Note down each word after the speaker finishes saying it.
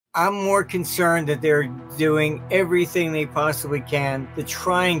I'm more concerned that they're doing everything they possibly can to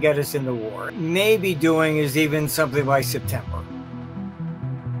try and get us in the war. Maybe doing is even something by September.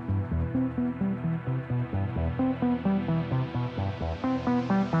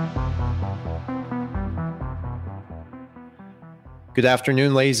 Good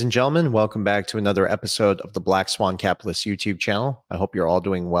afternoon, ladies and gentlemen. Welcome back to another episode of the Black Swan Capitalist YouTube channel. I hope you're all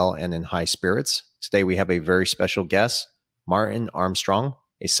doing well and in high spirits. Today we have a very special guest, Martin Armstrong,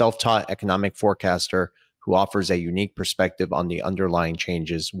 a self-taught economic forecaster who offers a unique perspective on the underlying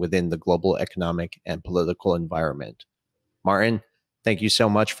changes within the global economic and political environment. Martin, thank you so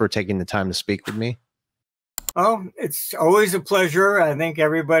much for taking the time to speak with me. Oh, it's always a pleasure. I think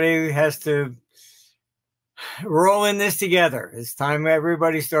everybody has to roll in this together. It's time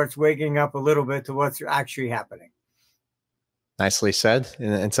everybody starts waking up a little bit to what's actually happening. Nicely said.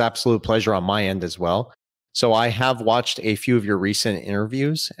 And it's an absolute pleasure on my end as well. So I have watched a few of your recent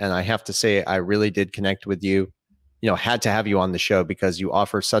interviews, and I have to say I really did connect with you. Had to have you on the show because you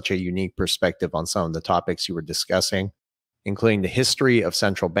offer such a unique perspective on some of the topics you were discussing, including the history of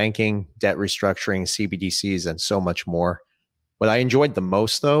central banking, debt restructuring, CBDCs, and so much more. What I enjoyed the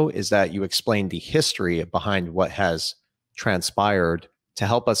most, though, is that you explained the history behind what has transpired to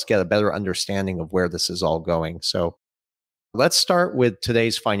help us get a better understanding of where this is all going. So let's start with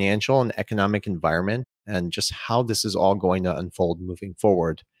today's financial and economic environment and just how this is all going to unfold moving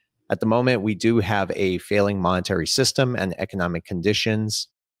forward. At the moment, we do have a failing monetary system and economic conditions,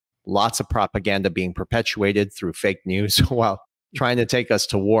 lots of propaganda being perpetuated through fake news while trying to take us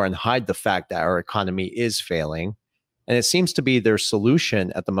to war and hide the fact that our economy is failing. And it seems to be their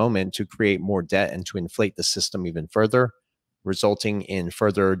solution at the moment to create more debt and to inflate the system even further, resulting in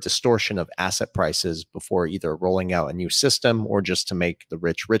further distortion of asset prices before either rolling out a new system or just to make the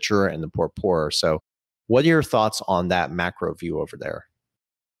rich richer and the poor poorer. So what are your thoughts on that macro view over there?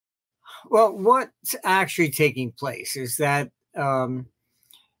 Well, what's actually taking place is that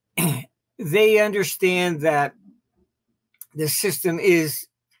they understand that the system is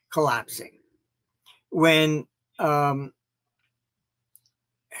collapsing. When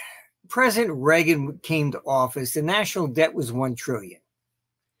President Reagan came to office, the national debt was $1 trillion.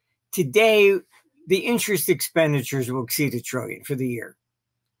 Today, the interest expenditures will exceed $1 trillion for the year.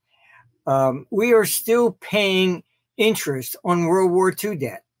 We are still paying interest on World War II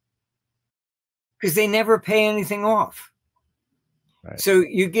debt because they never pay anything off. Right. So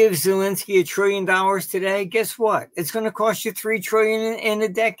you give Zelensky $1 trillion today, guess what? It's going to cost you $3 trillion in a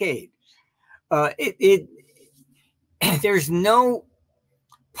decade. There's no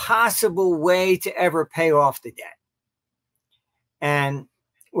possible way to ever pay off the debt. And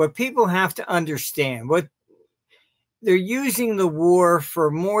what people have to understand, what they're using the war for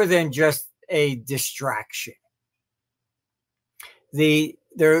more than just a distraction. And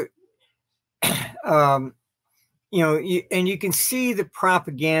you can see the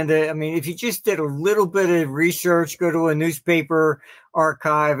propaganda. I mean, if you just did a little bit of research, go to a newspaper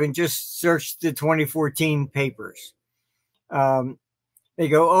archive and just search the 2014 papers. They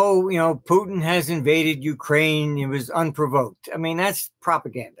go, oh, Putin has invaded Ukraine. It was unprovoked. I mean, that's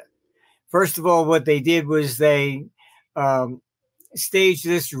propaganda. First of all, what they did was they staged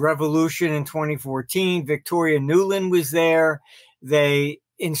this revolution in 2014. Victoria Nuland was there. They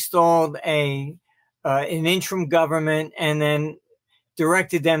installed an interim government and then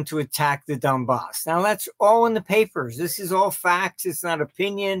directed them to attack the Donbass. Now, that's all in the papers. This is all facts. It's not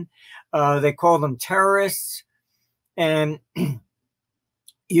opinion. They call them terrorists. And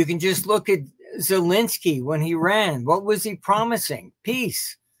you can just look at Zelensky when he ran. What was he promising?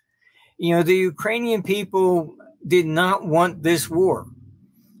 Peace. The Ukrainian people did not want this war.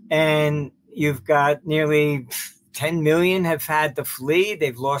 And you've got nearly 10 million have had to flee.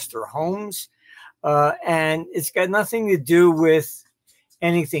 They've lost their homes. And it's got nothing to do with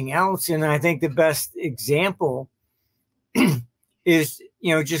anything else. And I think the best example is,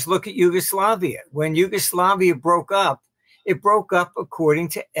 just look at Yugoslavia. When Yugoslavia broke up, it broke up according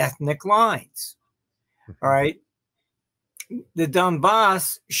to ethnic lines. All right. The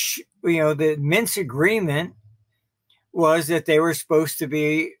Donbass, the Minsk agreement was that they were supposed to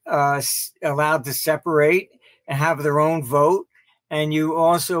be allowed to separate and have their own vote. And you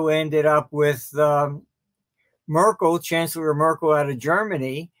also ended up with Merkel, Chancellor Merkel out of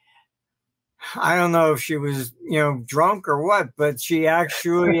Germany. I don't know if she was, drunk or what, but she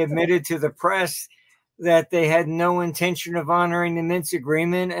actually admitted to the press that they had no intention of honoring the Minsk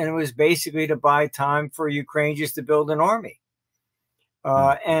agreement, and it was basically to buy time for Ukraine just to build an army.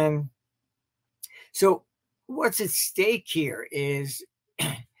 And so what's at stake here is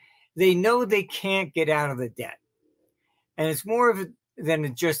they know they can't get out of the debt. And it's more of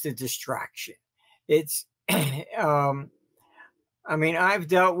than just a distraction. It's, I mean, I've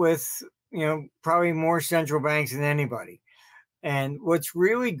dealt with, probably more central banks than anybody. And what's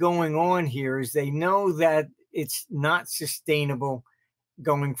really going on here is they know that it's not sustainable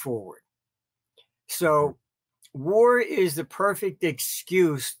going forward. So war is the perfect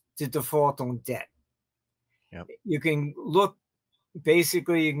excuse to default on debt. Yep. You can look,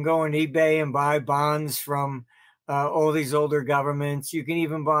 basically, you can go on eBay and buy bonds from all these older governments. You can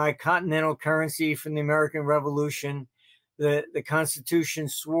even buy continental currency from the American Revolution. The Constitution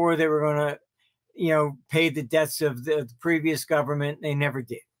swore they were going to, pay the debts of the previous government. They never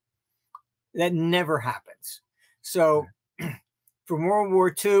did. That never happens. So from World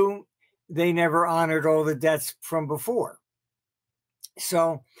War II, they never honored all the debts from before.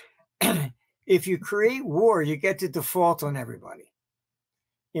 So if you create war, you get to default on everybody.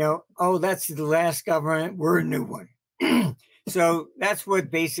 Oh, that's the last government, we're a new one. So that's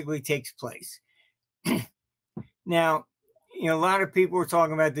what basically takes place. Now, a lot of people are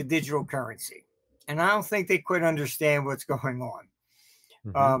talking about the digital currency, and I don't think they quite understand what's going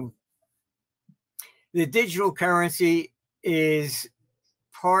on. The digital currency is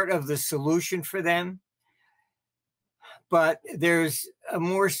part of the solution for them, but there's a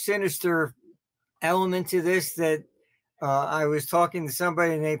more sinister element to this that I was talking to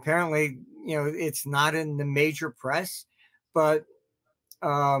somebody, and they apparently, it's not in the major press, but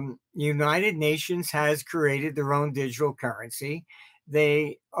United Nations has created their own digital currency.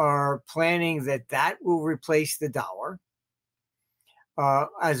 They are planning that will replace the dollar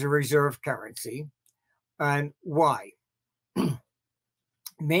as a reserve currency. And why?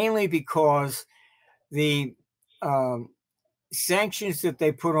 Mainly because the sanctions that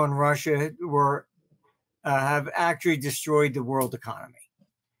they put on Russia have actually destroyed the world economy.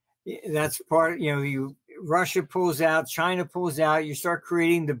 That's part, Russia pulls out, China pulls out, you start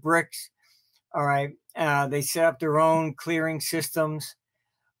creating the BRICS. All right. They set up their own clearing systems.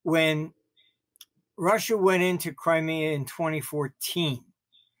 When Russia went into Crimea in 2014,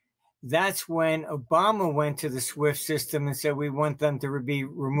 that's when Obama went to the SWIFT system and said, we want them to be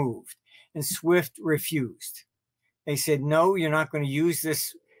removed. And SWIFT refused. They said, no, you're not going to use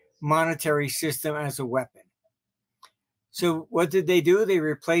this monetary system as a weapon. So what did they do? They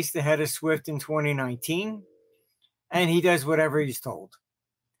replaced the head of SWIFT in 2019, and he does whatever he's told.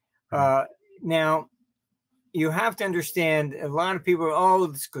 Now, you have to understand, a lot of people,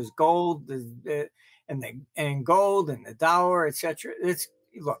 it's because gold and gold and the dollar, etc.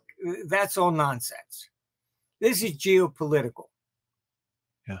 Look, that's all nonsense. This is geopolitical.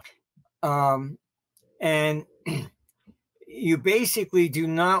 Yeah. And you basically do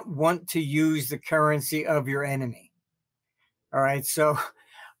not want to use the currency of your enemy. All right. So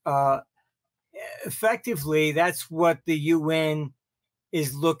effectively, that's what the UN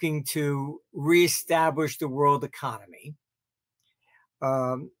is looking to reestablish the world economy.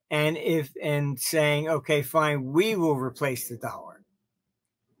 And saying, okay, fine, we will replace the dollar.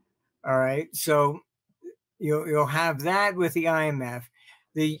 All right. So you'll have that with the IMF.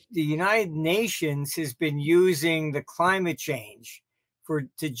 The United Nations has been using the climate change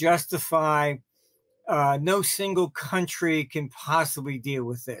to justify no single country can possibly deal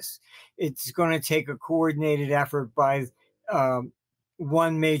with this. It's going to take a coordinated effort by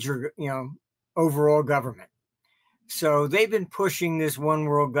one major, overall government. So they've been pushing this one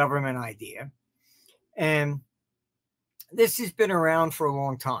world government idea. And this has been around for a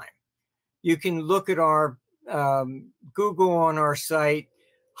long time. You can look at our Google on our site,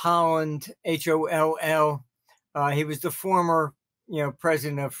 Holland, Holl. He was the former,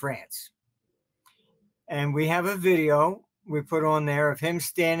 president of France. And we have a video we put on there of him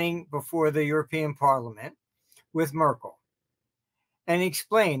standing before the European Parliament with Merkel. And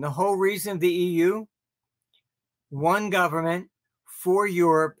explain the whole reason of the EU, one government for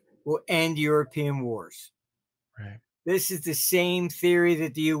Europe will end European wars. Right. This is the same theory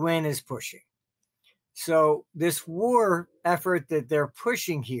that the UN is pushing. So this war effort that they're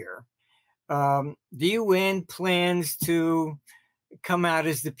pushing here, the UN plans to come out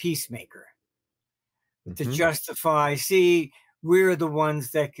as the peacemaker, to justify, see, we're the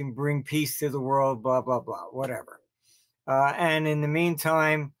ones that can bring peace to the world, blah, blah, blah, whatever. And in the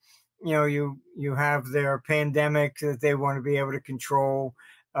meantime, you have their pandemic that they want to be able to control.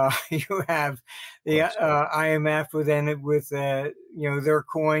 You have the IMF with their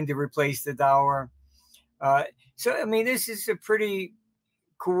coin to replace the dollar. So, I mean, this is a pretty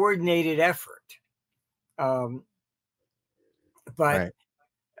coordinated effort. But right.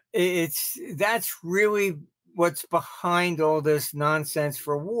 That's really what's behind all this nonsense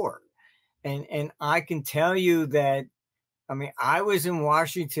for war. And I can tell you that I mean, I was in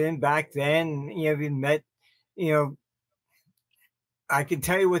Washington back then. You know, we met, you know, I can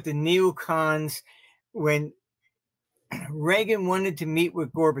tell you what the neocons, when Reagan wanted to meet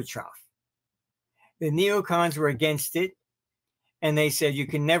with Gorbachev, the neocons were against it. And they said, you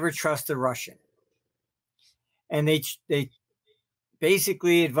can never trust a Russian. And they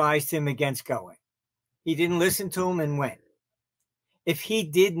basically advised him against going. He didn't listen to him and went. If he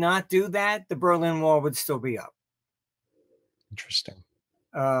did not do that, the Berlin Wall would still be up. Interesting.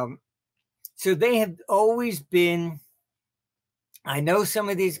 So they have always been, I know some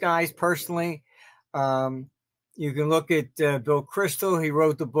of these guys personally. You can look at Bill Kristol. He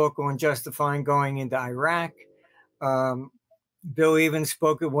wrote the book on justifying going into Iraq. Bill even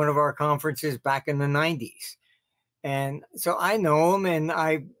spoke at one of our conferences back in the 90s. And so I know him, and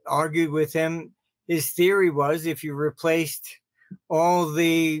I argued with him. His theory was if you replaced all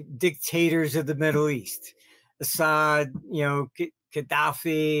the dictators of the Middle East, Assad, you know,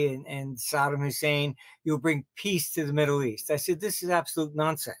 Gaddafi and Saddam Hussein, you'll bring peace to the Middle East. I said, this is absolute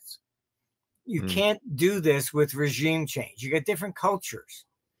nonsense. You can't do this with regime change. You got different cultures.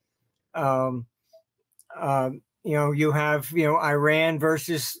 You know, you have, you know, Iran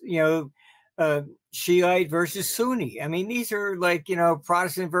versus, you know, Shiite versus Sunni. I mean, these are like, you know,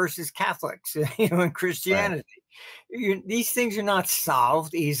 Protestant versus Catholics, you know, in Christianity. Right. These things are not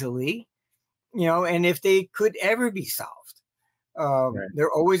solved easily, you know, and if they could ever be solved, right,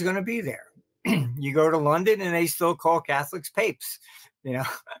 they're always going to be there. You go to London and they still call Catholics papes, you know,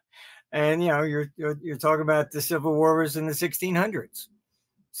 and, you know, you're talking about the Civil War was in the 1600s.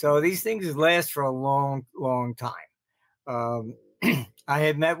 So these things last for a long, long time. I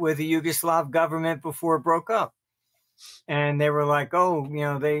had met with the Yugoslav government before it broke up, and they were like, "Oh, you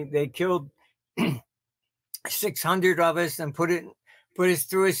know, they killed 600 of us and put us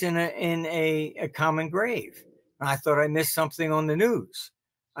through us in a common grave." And I thought I missed something on the news.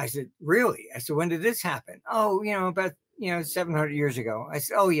 I said, "Really?" I said, "When did this happen?" "Oh, you know, about 700 years ago." I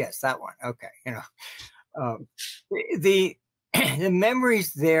said, "Oh, yes, that one. Okay, you know." The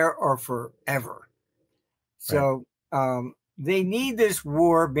memories there are forever. So they need this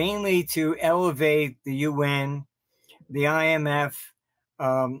war mainly to elevate the UN, the IMF.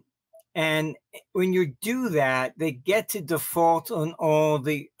 And when you do that, they get to default on all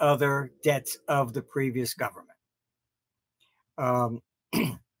the other debts of the previous government.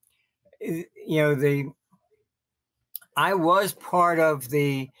 I was part of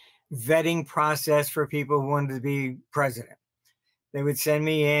the vetting process for people who wanted to be president. They would send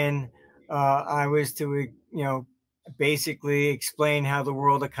me in. I was to, basically explain how the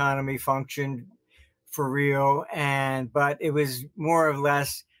world economy functioned for real. But it was more or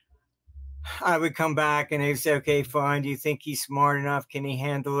less, I would come back and they'd say, okay, fine. Do you think he's smart enough? Can he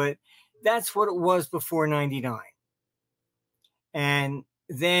handle it? That's what it was before 99. And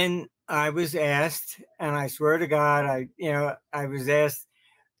then I was asked, and I swear to God, I was asked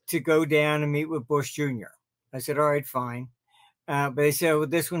to go down and meet with Bush Jr. I said, all right, fine. But they said, well,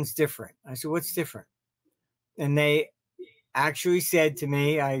 this one's different. I said, what's different? And they actually said to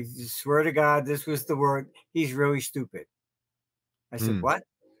me, I swear to God, this was the word, he's really stupid. I said, what?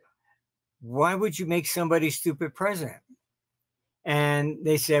 Why would you make somebody stupid president? And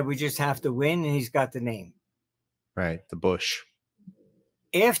they said, we just have to win, and he's got the name. Right, the Bush.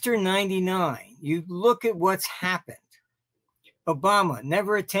 After 99, you look at what's happened. Obama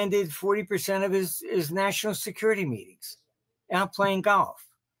never attended 40% of his national security meetings, out playing golf.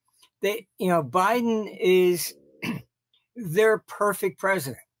 Biden is their perfect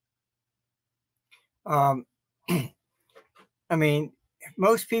president. I mean,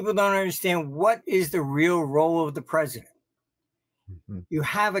 most people don't understand what is the real role of the president. Mm-hmm. You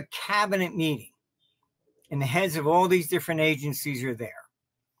have a cabinet meeting, and the heads of all these different agencies are there.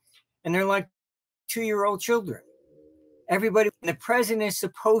 And they're like 2-year-old children. The president is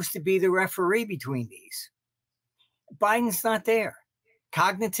supposed to be the referee between these. Biden's not there,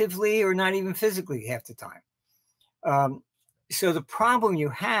 cognitively or not even physically half the time. So the problem you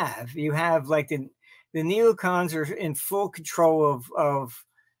have like the neocons are in full control of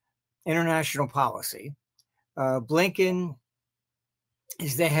international policy. Blinken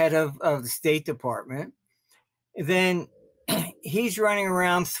is the head of the State Department. Then he's running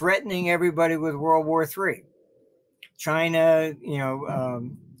around threatening everybody with World War III, China,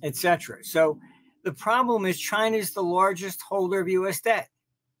 etc. So the problem is China is the largest holder of U.S. debt.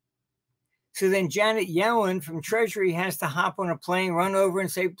 So then Janet Yellen from Treasury has to hop on a plane, run over and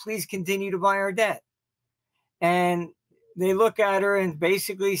say, please continue to buy our debt. And they look at her and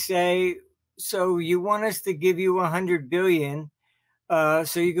basically say, so you want us to give you $100 billion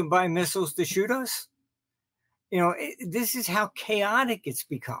so you can buy missiles to shoot us? this is how chaotic it's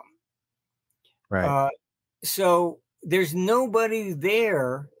become. Right. So there's nobody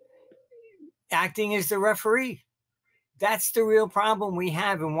there acting as the referee. That's the real problem we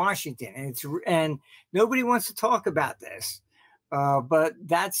have in Washington, and nobody wants to talk about this, but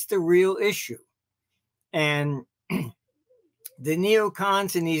that's the real issue. And the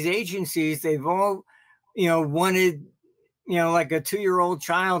neocons and these agencies, they've all, wanted, like a 2-year-old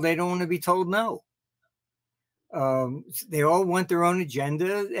child, they don't want to be told no. They all want their own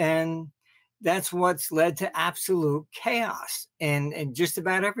agenda, and that's what's led to absolute chaos and just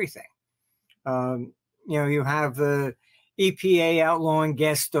about everything. You have the EPA outlawing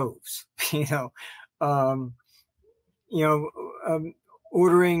gas stoves, um,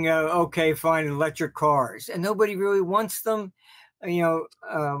 ordering, okay, fine, electric cars, and nobody really wants them.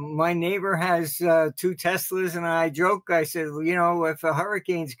 My neighbor has 2 Teslas, and I joke, I said, if a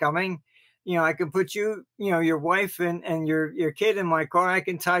hurricane's coming, I can put you, your wife and your kid in my car. I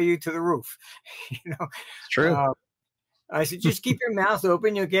can tie you to the roof. It's true. I said, just keep your mouth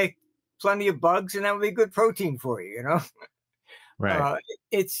open. You'll get plenty of bugs, and that will be good protein for you, Right.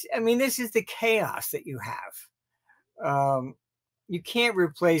 This is the chaos that you have. You can't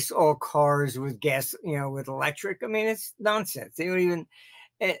replace all cars with gas, with electric. It's nonsense. They don't even,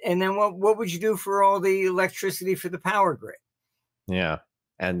 and then what would you do for all the electricity for the power grid? Yeah.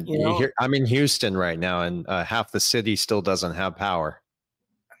 And I'm in Houston right now, and half the city still doesn't have power.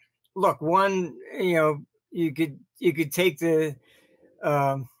 Look, you could take the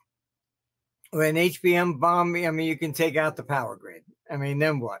an HBM bomb. You can take out the power grid.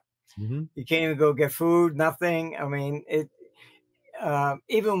 Then what? Mm-hmm. You can't even go get food. Nothing.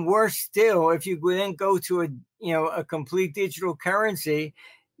 Even worse still, if you then go to a complete digital currency,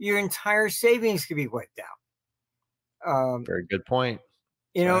 your entire savings could be wiped out. Very good point.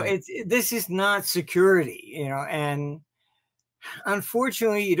 This is not security, and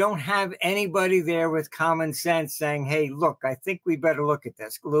unfortunately, you don't have anybody there with common sense saying, hey, look, I think we better look at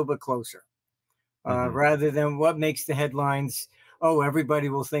this a little bit closer, rather than what makes the headlines. Oh, everybody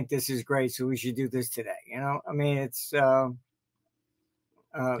will think this is great, so we should do this today. It's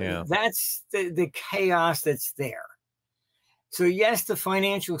that's the chaos that's there. So yes, the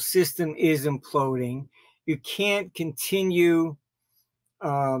financial system is imploding. You can't continue.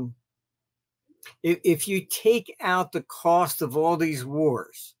 If you take out the cost of all these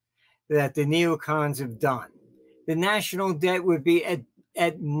wars that the neocons have done, the national debt would be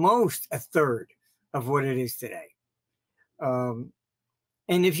at most a third of what it is today. And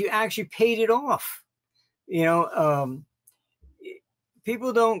if you actually paid it off,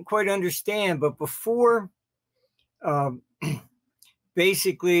 people don't quite understand, but before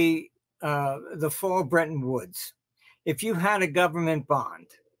basically the fall of Bretton Woods, if you had a government bond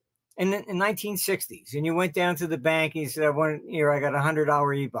in the 1960s and you went down to the bank and you said, I got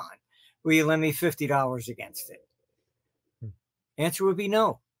 $100 e-bond, will you lend me $50 against it? Answer would be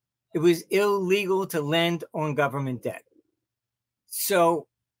no. It was illegal to lend on government debt. So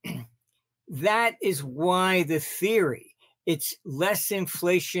that is why the theory, it's less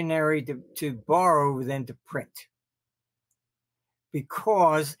inflationary to borrow than to print,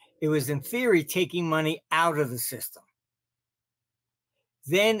 because it was in theory taking money out of the system.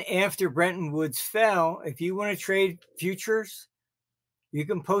 Then after Bretton Woods fell, if you want to trade futures, you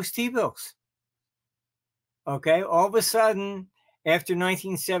can post T-bills. Okay, all of a sudden, after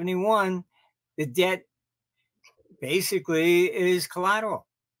 1971, the debt basically is collateral.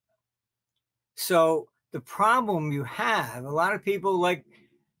 So the problem you have, a lot of people like,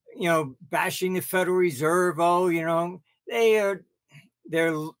 bashing the Federal Reserve. Oh, they're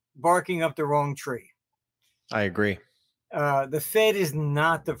barking up the wrong tree. I agree. The Fed is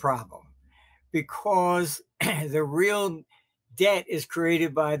not the problem, because the real debt is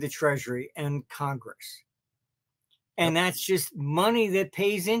created by the Treasury and Congress. And that's just money that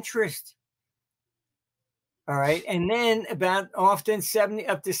pays interest. All right. And then up to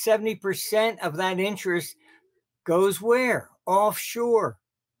 70% of that interest goes where? Offshore.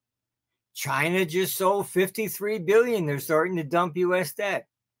 China just sold $53 billion. They're starting to dump US debt.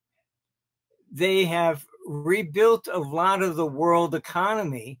 They have rebuilt a lot of the world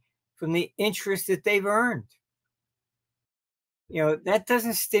economy from the interest that they've earned. That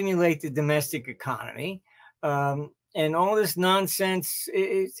doesn't stimulate the domestic economy. And all this nonsense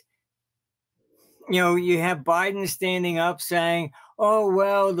is, you have Biden standing up saying, oh,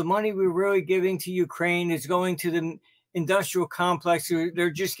 well, the money we're really giving to Ukraine is going to the industrial complex.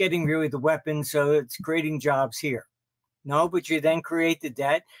 They're just getting really the weapons, so it's creating jobs here. No, but you then create the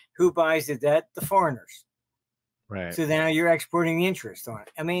debt. Who buys the debt? The foreigners. Right. So now you're exporting the interest on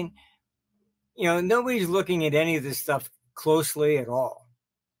it. nobody's looking at any of this stuff closely at all.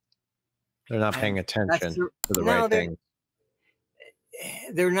 They're not paying And that's attention to the no, right thing.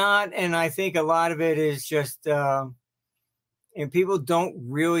 they're not. And I think a lot of it is just, and people don't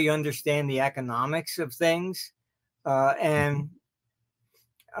really understand the economics of things. And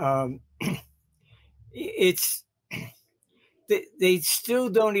um, it's, they still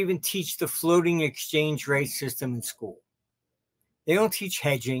don't even teach the floating exchange rate system in school. They don't teach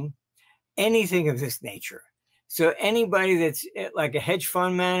hedging, anything of this nature. So anybody that's like a hedge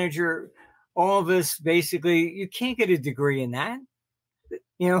fund manager, all of us basically, you can't get a degree in that.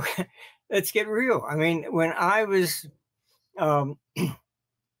 Let's get real. I mean, when um,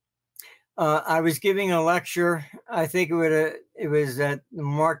 I was giving a lecture. I think it was at the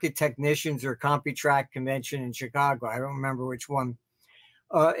Market Technicians or CompuTrack convention in Chicago. I don't remember which one.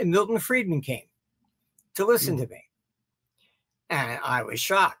 And Milton Friedman came to listen to me. And I was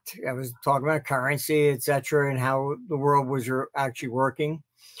shocked. I was talking about currency, et cetera, and how the world was actually working.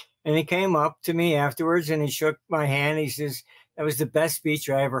 And he came up to me afterwards and he shook my hand. He says, "That was the best speech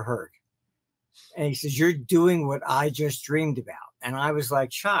I ever heard." And he says, "You're doing what I just dreamed about." And I was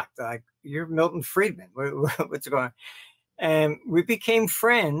like shocked. Like, "You're Milton Friedman. What's going on?" And we became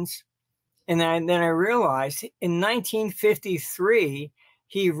friends. And then I realized in 1953,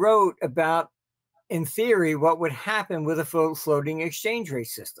 he wrote about, in theory, what would happen with a floating exchange rate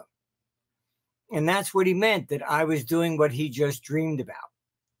system. And that's what he meant, that I was doing what he just dreamed about.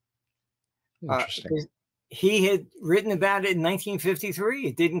 Interesting. He had written about it in 1953.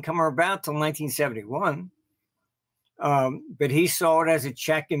 It didn't come about till 1971. But he saw it as a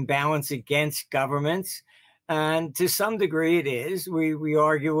check and balance against governments. And to some degree it is. We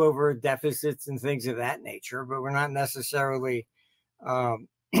argue over deficits and things of that nature, but we're not necessarily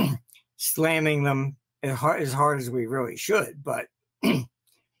slamming them as hard as we really should. But,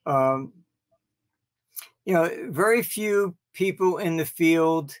 very few people in the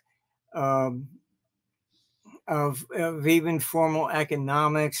field of even formal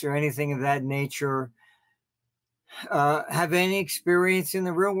economics or anything of that nature have any experience in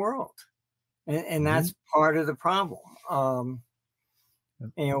the real world. And that's part of the problem.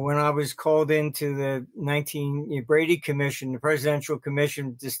 When I was called into the Brady Commission, the Presidential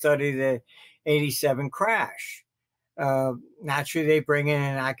Commission, to study the 87 crash, naturally they bring in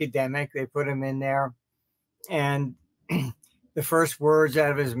an academic, they put him in there. And the first words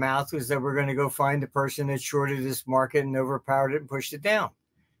out of his mouth was that we're going to go find the person that shorted this market and overpowered it and pushed it down.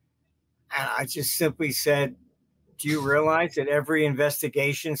 And I just simply said, "Do you realize that every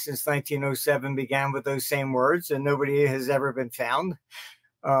investigation since 1907 began with those same words and nobody has ever been found?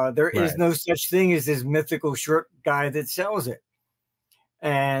 There is no such thing as this mythical short guy that sells it."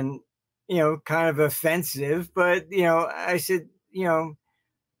 And, kind of offensive, but, I said,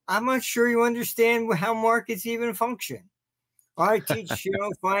 "I'm not sure you understand how markets even function. I teach,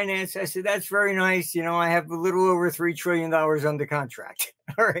 finance." I said, "That's very nice. I have a little over $3 trillion under contract."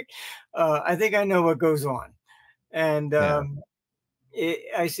 All right. I think I know what goes on. And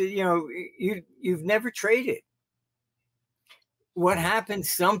I said, you've never traded. What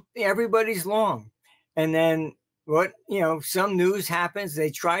happens? Everybody's long. And then some news happens, they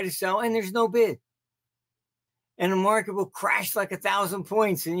try to sell and there's no bid. And the market will crash like 1,000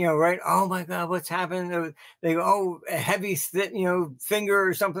 points. And, right? "Oh my God, what's happened?" They go, "Oh, a heavy, finger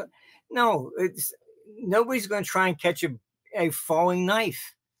or something." No, nobody's going to try and catch a falling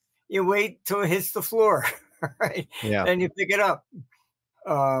knife. You wait till it hits the floor. Right. Yeah. Then you pick it up.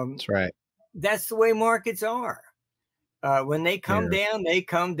 That's right. That's the way markets are. When they come down, they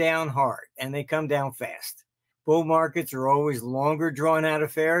come down hard and they come down fast. Bull markets are always longer, drawn out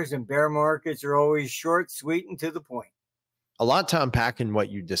affairs, and bear markets are always short, sweet, and to the point. A lot to unpack in what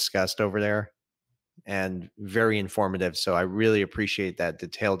you discussed over there, and very informative. So I really appreciate that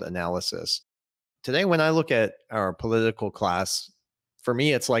detailed analysis. Today, when I look at our political class, for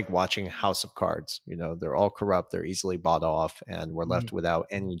me, it's like watching House of Cards. They're all corrupt, they're easily bought off, and we're left without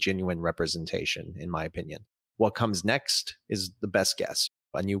any genuine representation, in my opinion. What comes next is the best guess,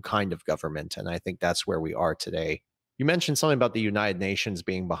 a new kind of government. And I think that's where we are today. You mentioned something about the United Nations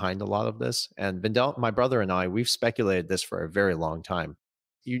being behind a lot of this. And Vindel, my brother, and I, we've speculated this for a very long time.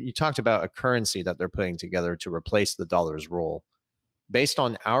 You talked about a currency that they're putting together to replace the dollar's role. Based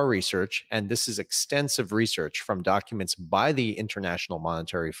on our research, and this is extensive research from documents by the International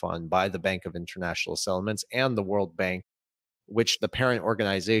Monetary Fund, by the Bank of International Settlements, and the World Bank, which the parent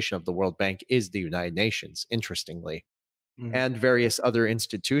organization of the World Bank is the United Nations, interestingly, and various other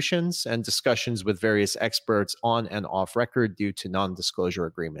institutions, and discussions with various experts on and off record due to non-disclosure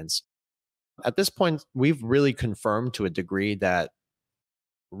agreements. At this point, we've really confirmed to a degree that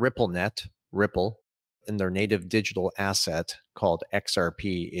RippleNet, Ripple, and their native digital asset called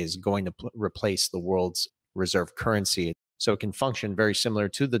XRP is going to replace the world's reserve currency. So it can function very similar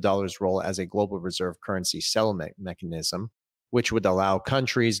to the dollar's role as a global reserve currency settlement mechanism, which would allow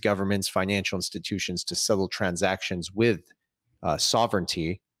countries, governments, financial institutions to settle transactions with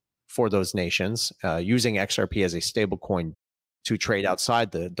sovereignty for those nations, using XRP as a stablecoin to trade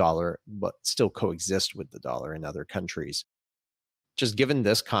outside the dollar, but still coexist with the dollar in other countries. Just given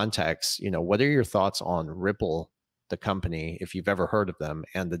this context, what are your thoughts on Ripple, the company, if you've ever heard of them,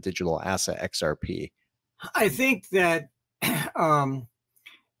 and the digital asset XRP? I think that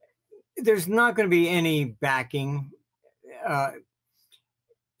there's not going to be any backing.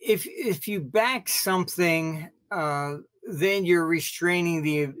 If you back something, then you're restraining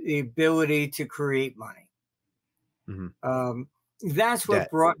the ability to create money. Mm-hmm. That's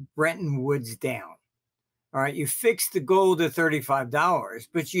what brought Bretton Woods down. All right, you fixed the gold at $35,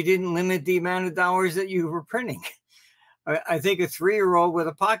 but you didn't limit the amount of dollars that you were printing. I think a 3-year-old with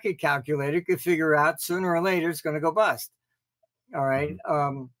a pocket calculator could figure out sooner or later it's going to go bust. All right.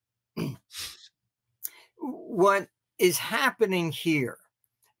 Mm-hmm. What is happening here,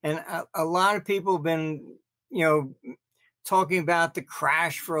 and a lot of people have been, talking about the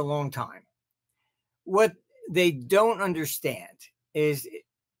crash for a long time. What they don't understand is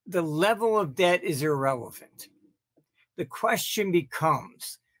the level of debt is irrelevant. The question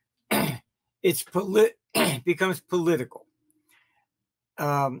becomes, becomes political.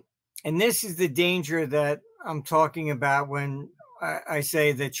 And this is the danger that I'm talking about when I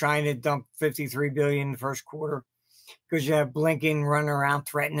say that China dumped $53 billion in the first quarter, because you have Blinken running around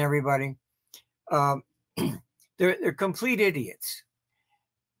threatening everybody. They're complete idiots.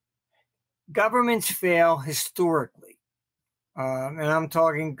 Governments fail historically. And I'm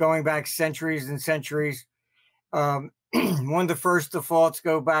talking going back centuries and centuries. One of the first defaults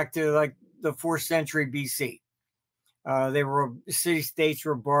go back to like the 4th century BC. City-states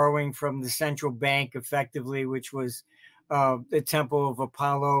were borrowing from the central bank effectively, which was the Temple of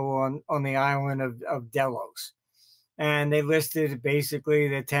Apollo on the island of Delos. And they listed basically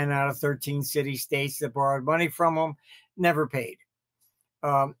the 10 out of 13 city-states that borrowed money from them, never paid.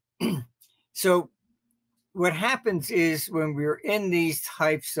 So what happens is when we're in these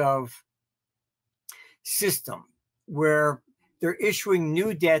types of system where they're issuing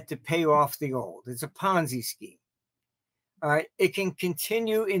new debt to pay off the old, it's a Ponzi scheme. All right, it can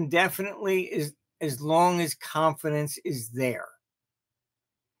continue indefinitely as long as confidence is there.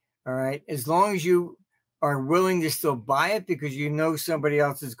 All right, as long as you are willing to still buy it because you know somebody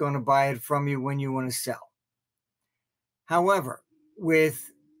else is going to buy it from you when you want to sell. However,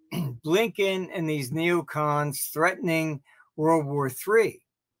 with Blinken and these neocons threatening World War III,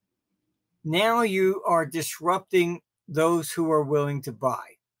 now you are disrupting those who are willing to buy.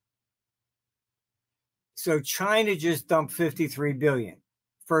 So China just dumped $53 billion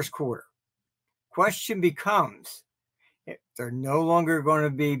first quarter. Question becomes, if they're no longer going to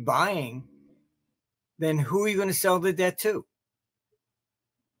be buying, then who are you going to sell the debt to?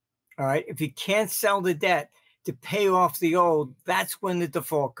 All right. If you can't sell the debt to pay off the old, that's when the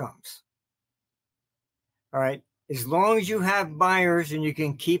default comes. All right. As long as you have buyers and you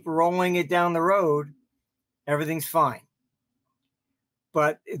can keep rolling it down the road, everything's fine.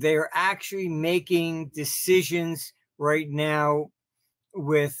 But they're actually making decisions right now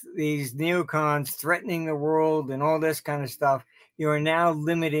with these neocons threatening the world and all this kind of stuff. You are now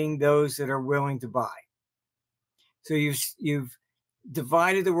limiting those that are willing to buy. So you've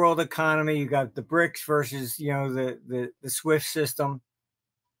divided the world economy. You got the BRICS versus the SWIFT system.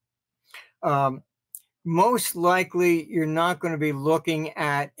 Most likely, you're not going to be looking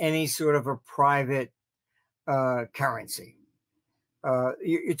at any sort of a private currency.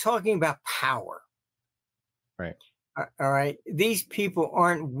 You're talking about power, right? All right. These people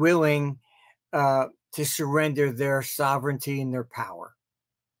aren't willing to surrender their sovereignty and their power.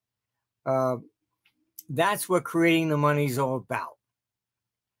 That's what creating the money is all about.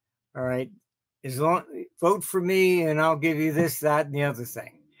 All right. Vote for me and I'll give you this, that, and the other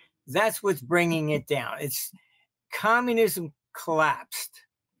thing. That's what's bringing it down. Communism collapsed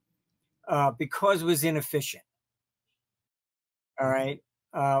because it was inefficient. All right.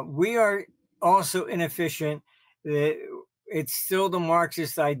 We are also inefficient. It's still the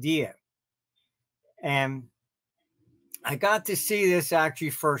Marxist idea. And I got to see this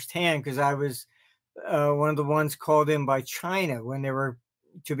actually firsthand because I was one of the ones called in by China when they were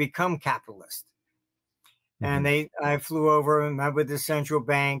to become capitalist. Mm-hmm. And I flew over and met with the central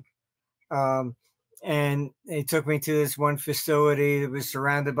bank. And they took me to this one facility that was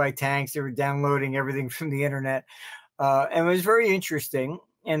surrounded by tanks. They were downloading everything from the internet. And it was very interesting.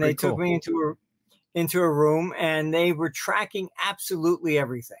 and they Very took cool. me into a room, and they were tracking absolutely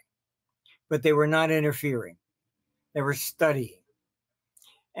everything, but they were not interfering. They were studying,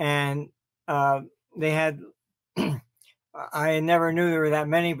 and they had. I never knew there were that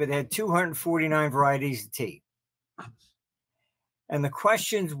many, but they had 249 varieties of tea. And the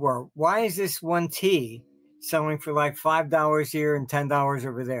questions were, why is this one tea selling for like $5 here and $10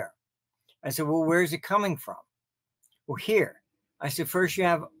 over there? I said, well, where's it coming from? Well, here. I said, first you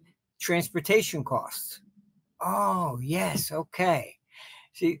have transportation costs. Oh, yes. Okay.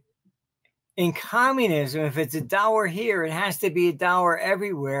 See, in communism, if it's $1 here, it has to be $1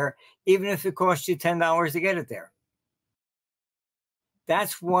 everywhere, even if it costs you $10 to get it there.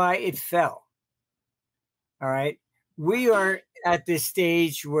 That's why it fell. All right. We are at this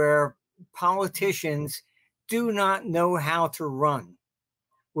stage where politicians do not know how to run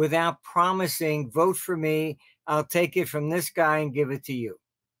without promising, vote for me, I'll take it from this guy and give it to you.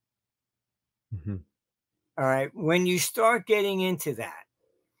 Mm-hmm. All right. When you start getting into that,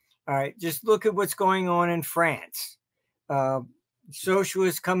 all right, just look at what's going on in France.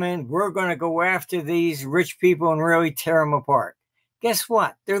 Socialists come in, we're going to go after these rich people and really tear them apart. Guess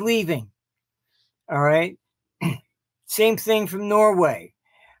what? They're leaving. All right. Same thing from Norway.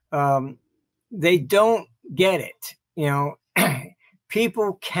 They don't get it. You know,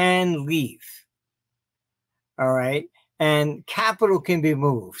 people can leave. All right. And capital can be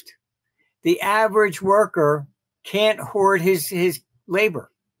moved. The average worker can't hoard his labor.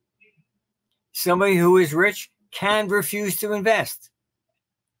 Somebody who is rich can refuse to invest.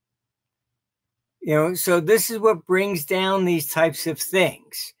 You know, so this is what brings down these types of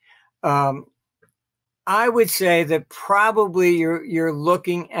things. I would say that probably you're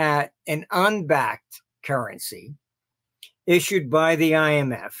looking at an unbacked currency issued by the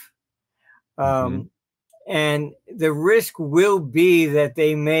IMF. And the risk will be that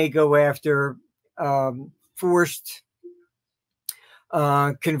they may go after forced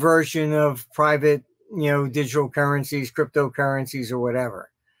conversion of private, digital currencies, cryptocurrencies, or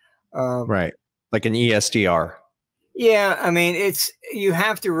whatever. Right. Like an ESDR. Yeah. I mean, you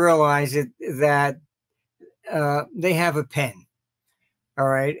have to realize that they have a pen. All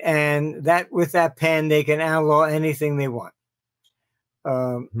right. And that with that pen, they can outlaw anything they want.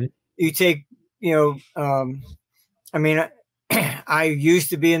 You take, I mean, I used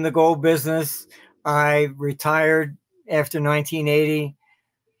to be in the gold business. I retired after 1980.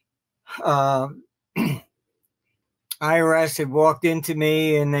 IRS had walked into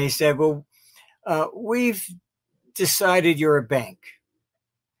me and they said, well, we've decided you're a bank.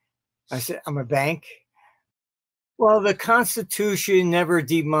 I said, I'm a bank. Well, the Constitution never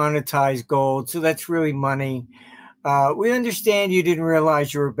demonetized gold, so that's really money. We understand you didn't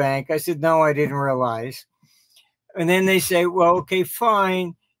realize you were a bank. I said, no, I didn't realize. And then they say, well, okay,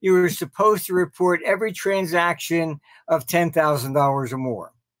 fine. You were supposed to report every transaction of $10,000 or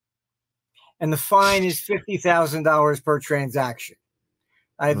more. And the fine is $50,000 per transaction.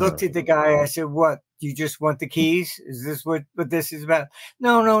 I looked at the guy. I said, what? Do you just want the keys? Is this what this is about?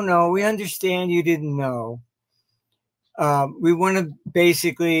 No. We understand you didn't know. We want to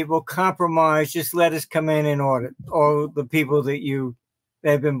basically, we'll compromise. Just let us come in and audit all the people that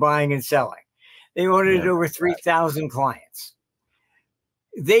have been buying and selling. They audited over 3,000 clients.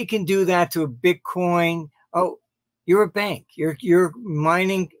 They can do that to a Bitcoin. Oh, you're a bank. You're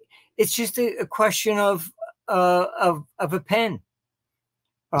mining. It's just a question of a pen.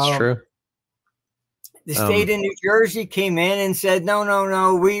 That's true. The state of New Jersey came in and said,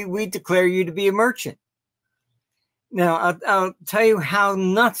 no, we declare you to be a merchant. Now, I'll tell you how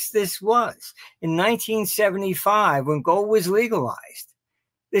nuts this was. In 1975, when gold was legalized,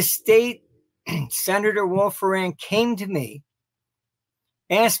 the state Senator Wolferan came to me,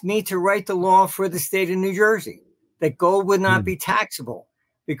 asked me to write the law for the state of New Jersey that gold would not be taxable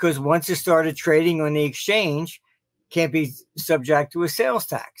because once it started trading on the exchange, can't be subject to a sales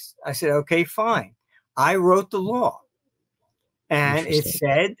tax. I said, okay, fine. I wrote the law. And it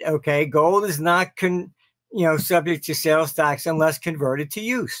said, okay, gold is not subject to sales tax unless converted to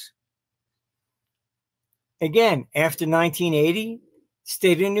use. Again, after 1980,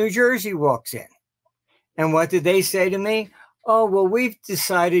 state of New Jersey walks in. And what did they say to me? Oh, well, we've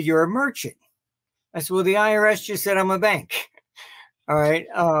decided you're a merchant. I said, well, the IRS just said I'm a bank. All right.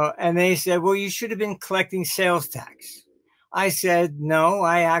 And they said, well, you should have been collecting sales tax. I said, no,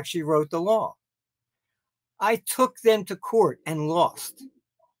 I actually wrote the law. I took them to court and lost.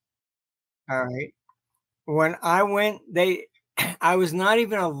 All right. When I went, I was not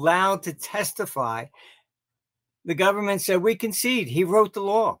even allowed to testify. The government said, we concede. He wrote the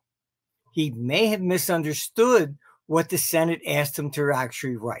law. He may have misunderstood what the Senate asked him to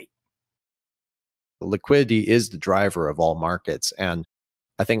actually write. Liquidity is the driver of all markets. And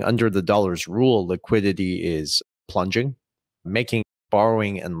I think under the dollar's rule, liquidity is plunging, making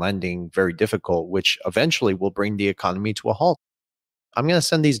borrowing and lending very difficult, which eventually will bring the economy to a halt. I'm going to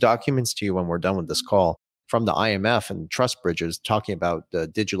send these documents to you when we're done with this call from the IMF and Trust Bridges talking about the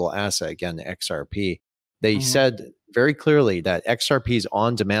digital asset, again, XRP. They said very clearly that XRP's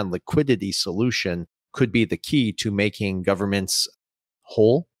on-demand liquidity solution could be the key to making governments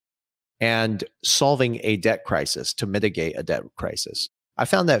whole and solving a debt crisis, to mitigate a debt crisis. I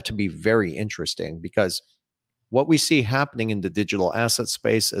found that to be very interesting because what we see happening in the digital asset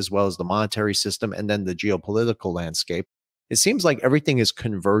space, as well as the monetary system and then the geopolitical landscape, it seems like everything is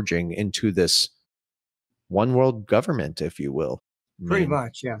converging into this one world government, if you will. Pretty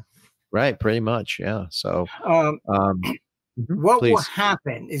much, yeah. Right, pretty much, yeah. So, what will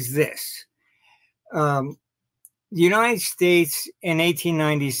happen is this. The United States in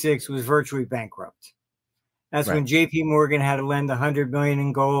 1896 was virtually bankrupt. That's when J.P. Morgan had to lend $100 million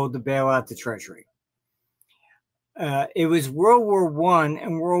in gold to bail out the Treasury. It was World War I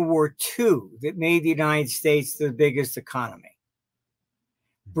and World War II that made the United States the biggest economy.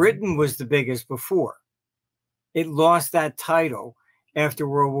 Britain was the biggest before. It lost that title after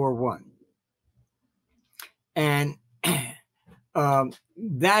World War I. And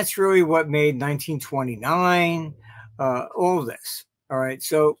that's really what made 1929, all this. All right.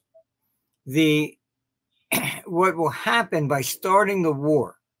 So what will happen by starting the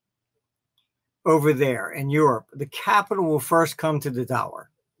war over there in Europe, the capital will first come to the dollar.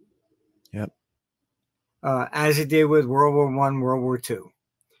 Yep. As it did with World War I, World War II.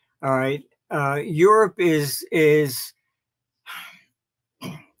 All right. Europe is it's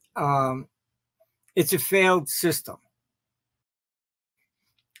a failed system.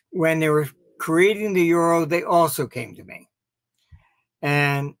 When they were creating the euro, they also came to me.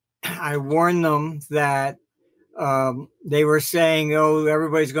 And I warned them that they were saying, oh,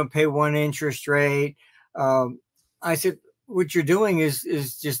 everybody's going to pay one interest rate. I said, what you're doing is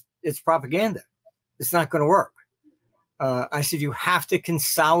just, it's propaganda. It's not going to work. I said, you have to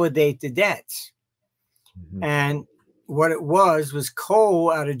consolidate the debts. And what it was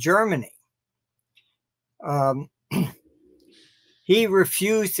coal out of Germany. He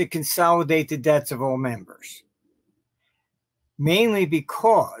refused to consolidate the debts of all members, mainly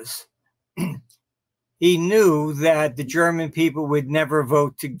because he knew that the German people would never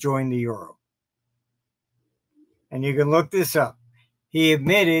vote to join the euro. And you can look this up. He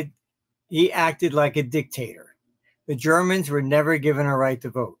admitted he acted like a dictator. The Germans were never given a right to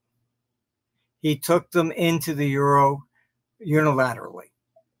vote. He took them into the euro unilaterally.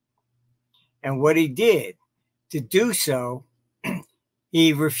 And what he did to do so,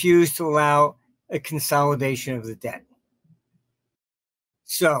 he refused to allow a consolidation of the debt.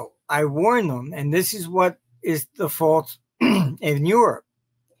 So I warned them, and this is what is the fault in Europe.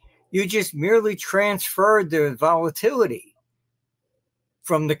 You just merely transferred the volatility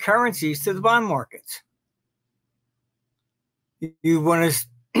from the currencies to the bond markets. You want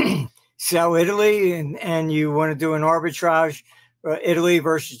to sell Italy and you want to do an arbitrage, Italy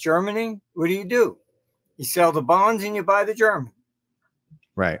versus Germany. What do? You sell the bonds and you buy the German.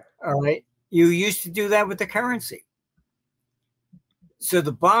 Right. All right. You used to do that with the currency. So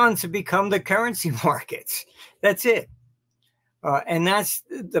the bonds have become the currency markets. That's it. And that's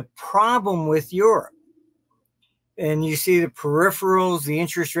the problem with Europe. And you see the peripherals, the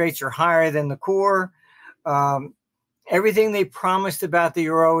interest rates are higher than the core. Everything they promised about the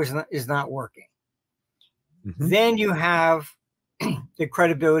euro is not working. Then you have the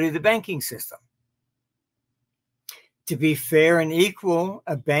credibility of the banking system. To be fair and equal,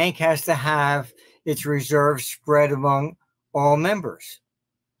 a bank has to have its reserves spread among all members.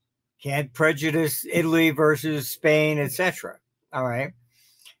 Can't prejudice Italy versus Spain, etc. All right.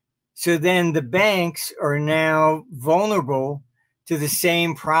 So then the banks are now vulnerable to the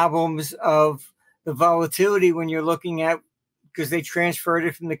same problems of the volatility when you're looking at, because they transferred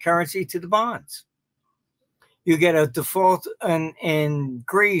it from the currency to the bonds. You get a default in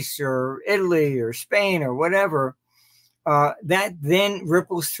Greece or Italy or Spain or whatever, that then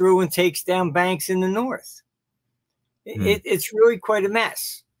ripples through and takes down banks in the north. It's really quite a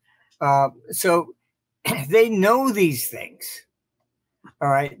mess. So they know these things. All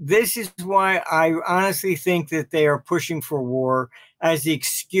right. This is why I honestly think that they are pushing for war as the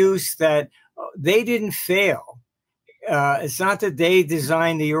excuse that they didn't fail. It's not that they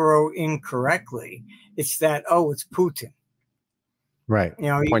designed the euro incorrectly. It's that, it's Putin. Right. You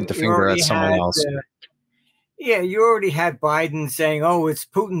know, point the finger at someone else. You already had Biden saying, it's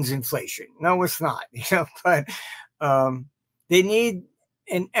Putin's inflation. No, it's not. But They need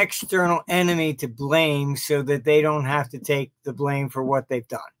an external enemy to blame so that they don't have to take the blame for what they've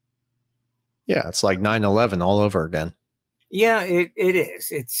done. Yeah, it's like 9/11 all over again. Yeah, it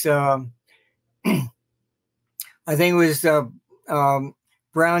is. It's I think it was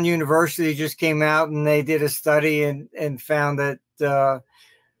Brown University just came out and they did a study and found that the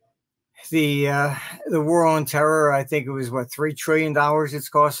war on terror, I think it was what, $3 trillion it's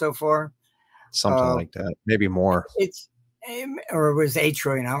cost so far. Something like that, maybe more. It's or it was 8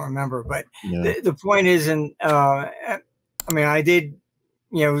 trillion. I don't remember, but Yeah. the point is, and I mean, I did,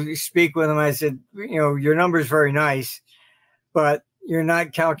 speak with him. I said, your number is very nice, but you're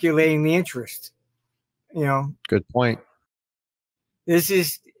not calculating the interest. Good point. This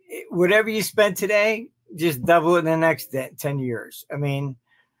is whatever you spend today, just double it in the next 10 years. I mean,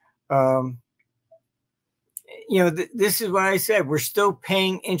 this is what I said. We're still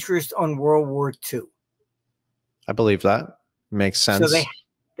paying interest on World War II. I believe that makes sense. So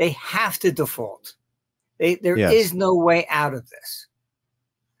they have to default. There is no way out of this.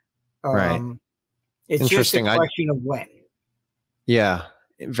 Right. It's just a question of when. Yeah.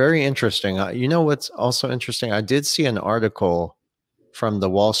 Very interesting. You know what's also interesting? I did see an article from the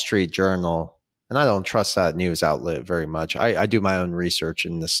Wall Street Journal, and I don't trust that news outlet very much. I do my own research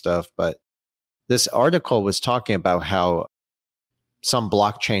in this stuff, but this article was talking about how some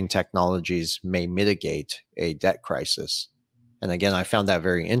blockchain technologies may mitigate a debt crisis. And again, I found that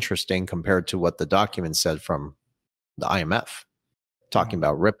very interesting compared to what the document said from the IMF, talking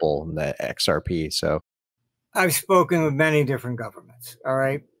about Ripple and the XRP. So I've spoken with many different governments. All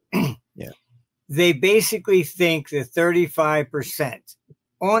right. Yeah. They basically think that 35%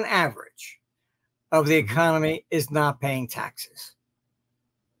 on average of the economy is not paying taxes.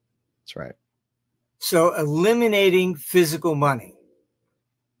 That's right. So eliminating physical money,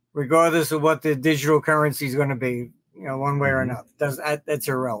 regardless of what the digital currency is going to be, one way or another, that's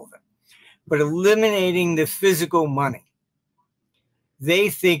irrelevant. But eliminating the physical money, they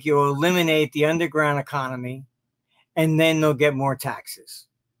think you'll eliminate the underground economy, and then they'll get more taxes.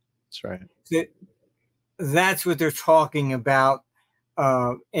 That's right. So that's what they're talking about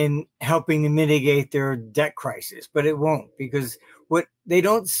in helping to mitigate their debt crisis. But it won't, because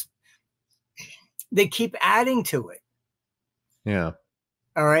they keep adding to it. Yeah.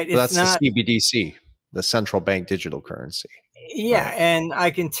 All right. That's not the CBDC, the central bank digital currency. Yeah. Right. And I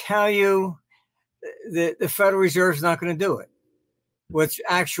can tell you that the Federal Reserve is not going to do it. What's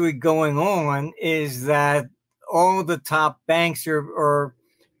actually going on is that all the top banks are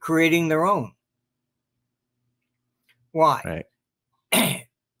creating their own. Why? Right.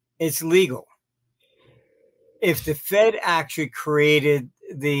 It's legal. If the Fed actually created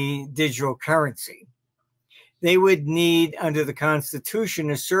the digital currency, they would need, under the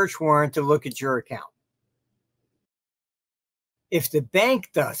Constitution, a search warrant to look at your account. If the bank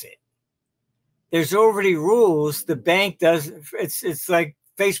does it, there's already rules. The bank does. It's like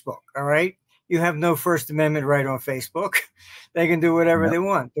Facebook. All right. You have no First Amendment right on Facebook. They can do whatever they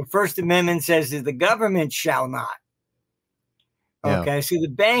want. The First Amendment says that the government shall not. Okay. So the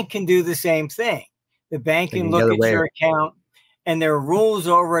bank can do the same thing. The bank can look at your account, and there are rules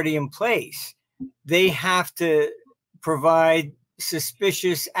already in place. They have to provide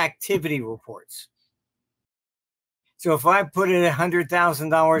suspicious activity reports. So if I put it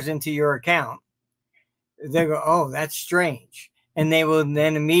 $100,000 into your account, they go, oh, that's strange. And they will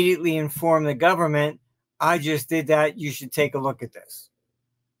then immediately inform the government, I just did that. You should take a look at this.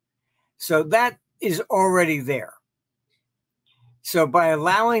 So that is already there. So by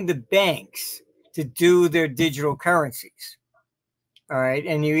allowing the banks to do their digital currencies, all right,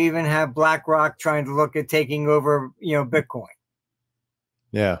 and you even have BlackRock trying to look at taking over, Bitcoin.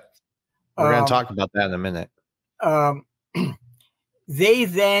 Yeah. We're going to talk about that in a minute. They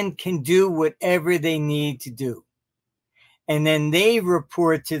then can do whatever they need to do. And then they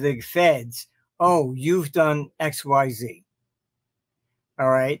report to the feds, oh, you've done X, Y, Z. All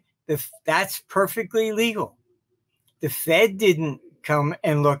right. That's perfectly legal. The Fed didn't come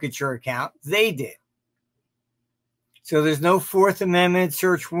and look at your account. They did. So there's no Fourth Amendment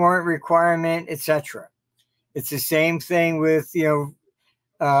search warrant requirement, etc. It's the same thing with,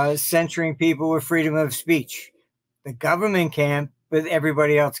 censoring people with freedom of speech. The government can, but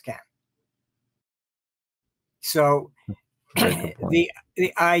everybody else can. So the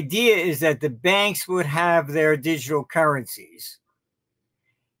idea is that the banks would have their digital currencies.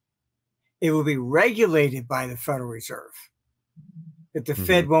 It will be regulated by the Federal Reserve, but the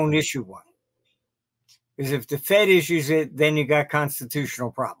Fed won't issue one. Because if the Fed issues it, then you got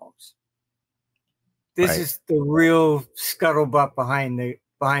constitutional problems. This is the real scuttlebutt behind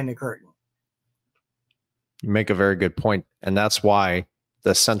the curtain. You make a very good point. And that's why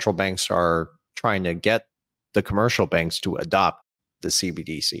the central banks are trying to get the commercial banks to adopt the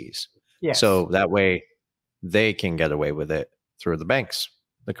CBDCs. Yes. So that way they can get away with it through the banks,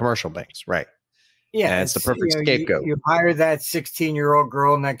 the commercial banks, right? Yeah, And it's the perfect you scapegoat. you hire that 16-year-old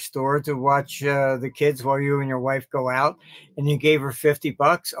girl next door to watch the kids while you and your wife go out, and you gave her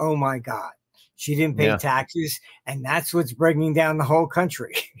 $50. Oh my God, she didn't pay taxes, and that's what's bringing down the whole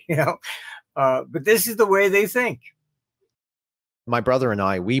country. But this is the way they think. My brother and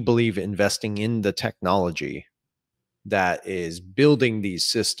I, we believe investing in the technology that is building these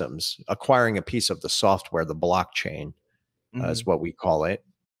systems, acquiring a piece of the software, the blockchain, is what we call it.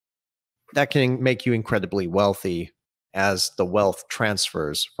 That can make you incredibly wealthy as the wealth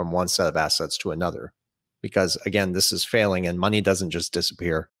transfers from one set of assets to another. Because again, this is failing and money doesn't just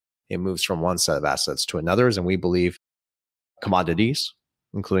disappear. It moves from one set of assets to another's. And we believe commodities,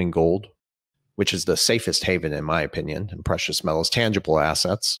 including gold, which is the safest haven, in my opinion, and precious metals, tangible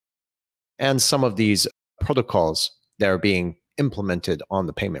assets, and some of these protocols that are being implemented on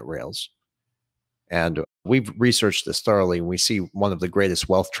the payment rails. And we've researched this thoroughly, and we see one of the greatest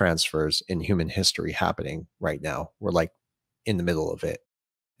wealth transfers in human history happening right now. We're like in the middle of it.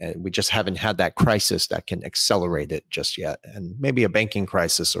 And we just haven't had that crisis that can accelerate it just yet. And maybe a banking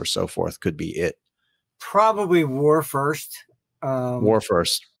crisis or so forth could be it. Probably war first. War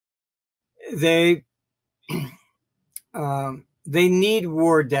first. They need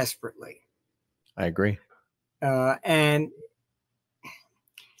war desperately. I agree. And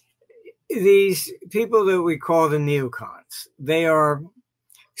these people that we call the neocons, they are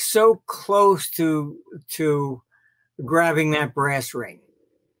so close to grabbing that brass ring.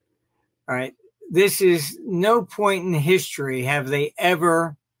 All right. This is no point in history have they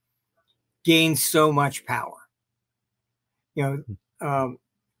ever gained so much power. You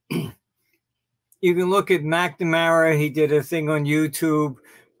can look at McNamara. He did a thing on YouTube,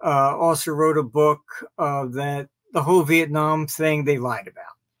 also wrote a book that the whole Vietnam thing they lied about.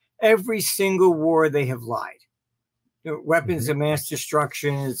 Every single war they have lied. Weapons of mass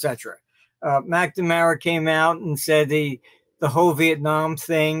destruction, etc. McNamara came out and said the whole Vietnam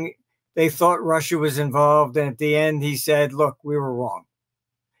thing, they thought Russia was involved. And at the end, he said, look, we were wrong.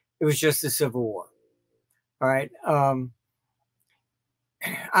 It was just a civil war. All right.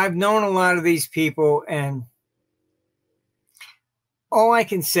 I've known a lot of these people, and all I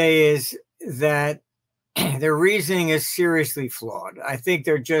can say is that their reasoning is seriously flawed. I think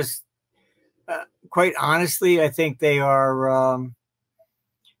they're just, quite honestly, I think they are,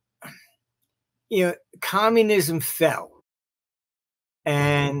 communism fell.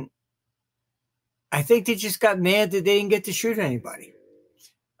 And I think they just got mad that they didn't get to shoot anybody.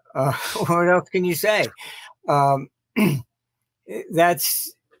 What else can you say?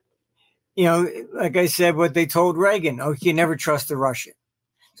 That's, like I said, what they told Reagan. Oh, you never trust the Russian.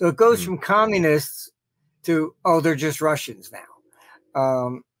 So it goes from communists to, oh, they're just Russians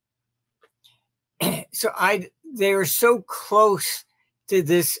now. They are so close to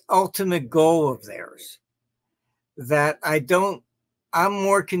this ultimate goal of theirs that I'm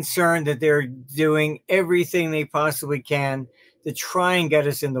more concerned that they're doing everything they possibly can to try and get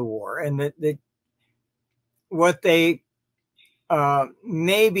us in the war. And that what they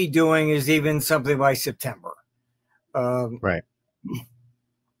may be doing is even something like September. Right.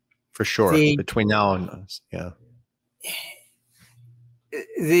 For sure. Between now and yeah.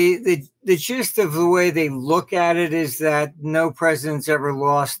 The gist of the way they look at it is that no president's ever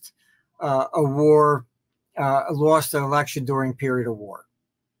lost a war, lost an election during a period of war.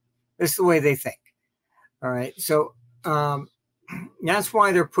 That's the way they think. All right. So that's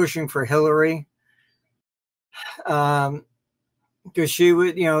why they're pushing for Hillary. Because she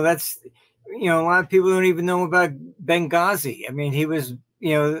would, that's, a lot of people don't even know about Benghazi. I mean, he was,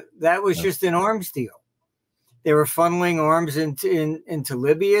 that was just an arms deal. They were funneling arms into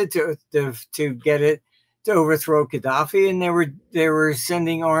Libya to get it to overthrow Gaddafi, and they were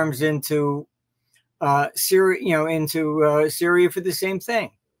sending arms into Syria, Syria for the same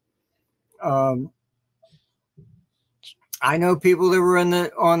thing. I know people that were on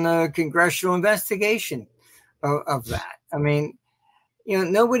the congressional investigation of that. I mean,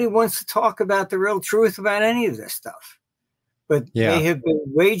 nobody wants to talk about the real truth about any of this stuff, but they have been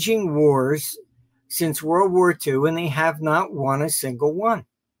waging wars since World War II, and they have not won a single one.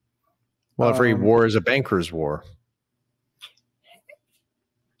 Well, every war is a banker's war.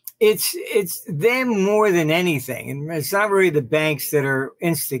 It's them more than anything, and it's not really the banks that are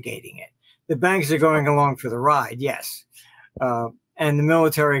instigating it. The banks are going along for the ride, yes, and the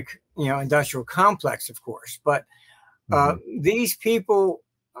military, industrial complex, of course. But these people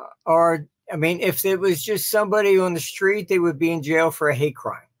are I mean, if it was just somebody on the street, they would be in jail for a hate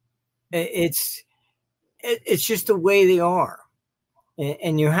crime. It's just the way they are.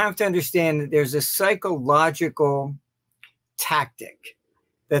 And you have to understand that there's a psychological tactic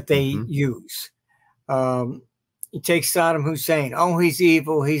that they use. You take Saddam Hussein. Oh, he's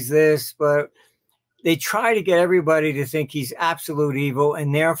evil. He's this. But they try to get everybody to think he's absolute evil.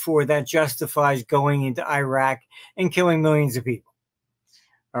 And therefore, that justifies going into Iraq and killing millions of people.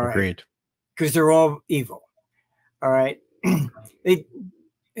 All right. Agreed. Because they're all evil. All right. They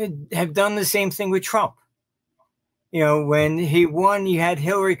have done the same thing with Trump. You know, when he won, you had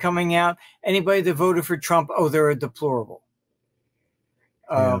Hillary coming out. Anybody that voted for Trump, oh, they're a deplorable.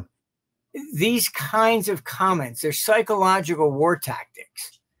 These kinds of comments, they're psychological war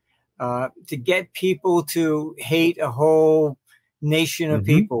tactics to get people to hate a whole nation of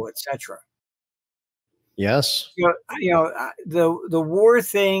people, etc. Yes. The war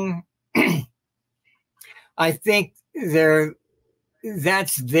thing, I think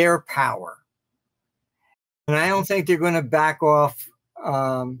that's their power. And I don't think they're going to back off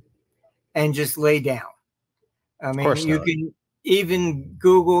and just lay down. I mean, you can even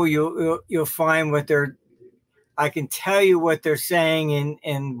Google, you'll find what I can tell you what they're saying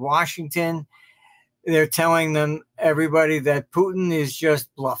in Washington. They're telling everybody that Putin is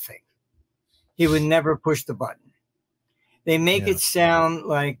just bluffing. He would never push the button. They make it sound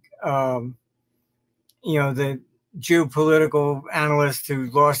like, the geopolitical analyst who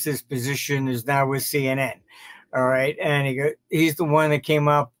lost his position is now with CNN. All right. And he's the one that came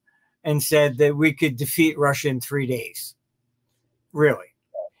up and said that we could defeat Russia in 3 days. Really.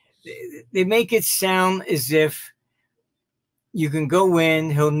 They make it sound as if you can go in,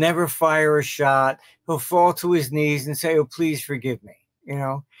 he'll never fire a shot, he'll fall to his knees and say, oh, please forgive me.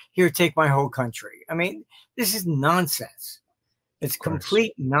 Here, take my whole country. I mean, this is nonsense. It's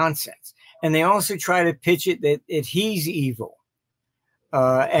complete nonsense. And they also try to pitch it that he's evil.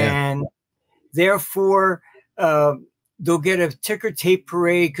 And therefore, they'll get a ticker tape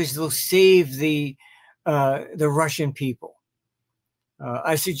parade because they'll save the Russian people.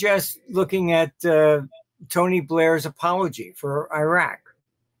 I suggest looking at Tony Blair's apology for Iraq.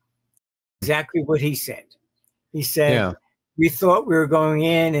 Exactly what he said. He said, we thought we were going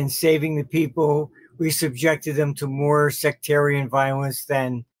in and saving the people. We subjected them to more sectarian violence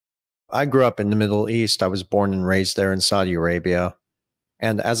than. I grew up in the Middle East. I was born and raised there in Saudi Arabia.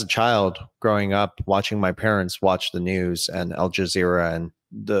 And as a child growing up, watching my parents watch the news and Al Jazeera and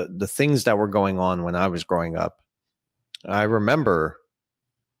the things that were going on when I was growing up, I remember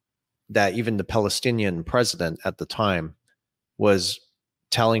that even the Palestinian president at the time was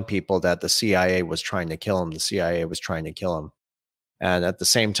telling people that the CIA was trying to kill him. The CIA was trying to kill him. And at the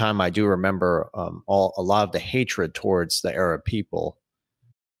same time, I do remember a lot of the hatred towards the Arab people.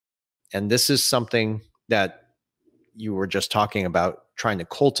 And this is something that you were just talking about, trying to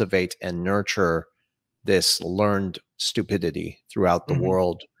cultivate and nurture this learned stupidity throughout the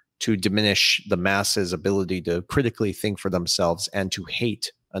world to diminish the masses' ability to critically think for themselves and to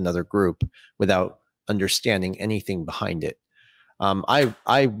hate another group without understanding anything behind it.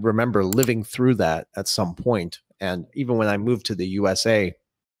 I remember living through that at some point. And even when I moved to the USA,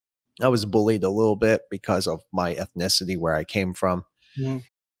 I was bullied a little bit because of my ethnicity, where I came from.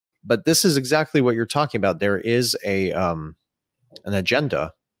 But this is exactly what you're talking about. There is an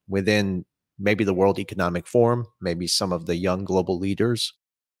agenda within maybe the World Economic Forum, maybe some of the young global leaders.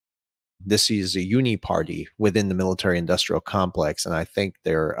 This is a uni-party within the military-industrial complex, and I think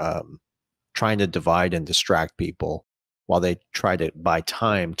they're trying to divide and distract people while they try to buy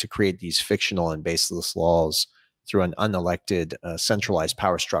time to create these fictional and baseless laws through an unelected centralized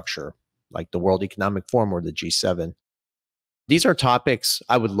power structure like the World Economic Forum or the G7. These are topics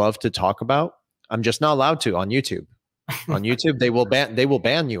I would love to talk about. I'm just not allowed to on YouTube. On YouTube, they will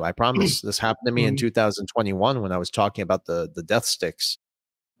ban you. I promise. This happened to me in 2021 when I was talking about the death sticks.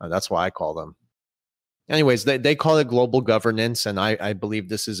 That's why I call them. Anyways, they call it global governance, and I believe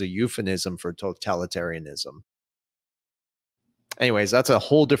this is a euphemism for totalitarianism. Anyways, that's a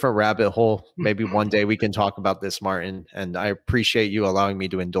whole different rabbit hole. Maybe one day we can talk about this, Martin. And I appreciate you allowing me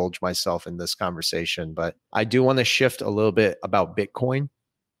to indulge myself in this conversation. But I do want to shift a little bit about Bitcoin.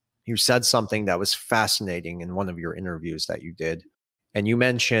 You said something that was fascinating in one of your interviews that you did. And you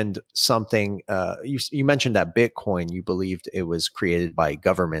mentioned something, you mentioned that Bitcoin, you believed it was created by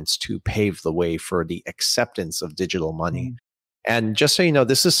governments to pave the way for the acceptance of digital money. And just so you know,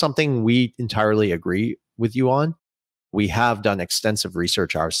 this is something we entirely agree with you on. we have done extensive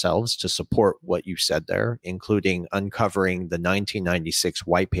research ourselves to support what you said there, including uncovering the 1996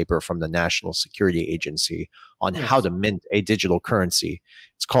 white paper from the National Security Agency on how to mint a digital currency.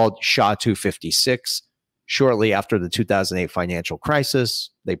 It's called SHA-256. Shortly after the 2008 financial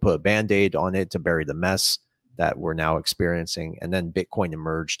crisis, they put a Band-Aid on it to bury the mess that we're now experiencing. And then Bitcoin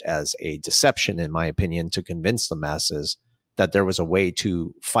emerged as a deception, in my opinion, to convince the masses that there was a way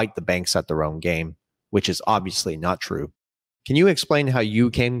to fight the banks at their own game, which is obviously not true. Can you explain how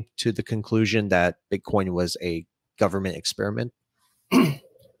you came to the conclusion that Bitcoin was a government experiment?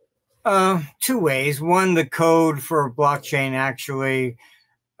 Two ways. One, the code for blockchain actually,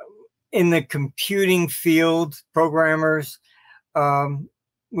 in the computing field, programmers,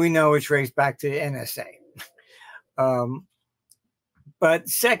 we know it's traced back to NSA. But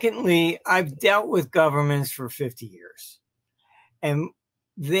secondly, I've dealt with governments for 50 years, and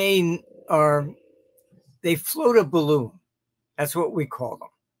they float a balloon. That's what we call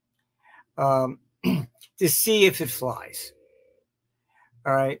them, to see if it flies.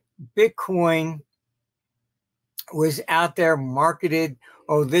 All right. Bitcoin was out there marketed.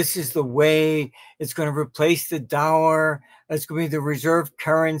 Oh, this is the way it's going to replace the dollar. It's going to be the reserve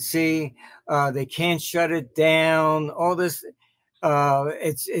currency. They can't shut it down. All this.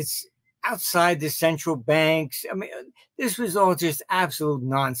 It's outside the central banks. I mean, this was all just absolute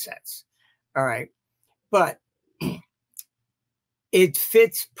nonsense. All right. But it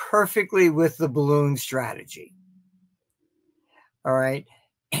fits perfectly with the balloon strategy. All right.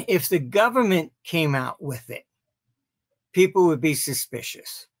 If the government came out with it, people would be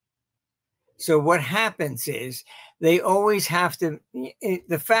suspicious. So what happens is they always have to,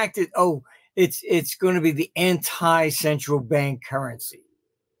 the fact that, oh, it's going to be the anti-central bank currency.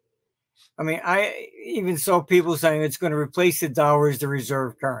 I mean, I even saw people saying it's going to replace the dollar as the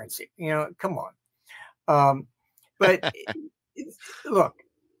reserve currency. You know, come on. But look,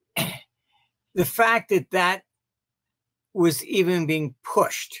 the fact that that was even being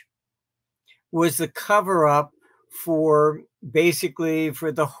pushed was the cover up for basically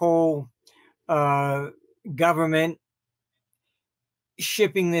for the whole government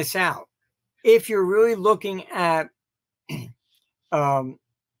shipping this out. If you're really looking at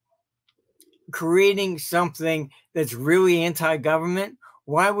creating something that's really anti-government,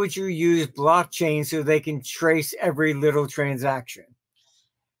 why would you use blockchain so they can trace every little transaction?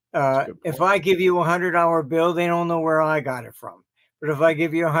 If I give you $100 bill, they don't know where I got it from. But if I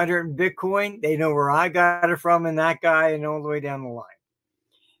give you 100 in Bitcoin, they know where I got it from and that guy and all the way down the line.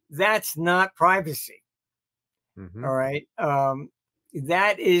 That's not privacy. Mm-hmm. All right.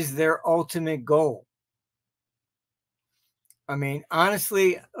 That is their ultimate goal. I mean,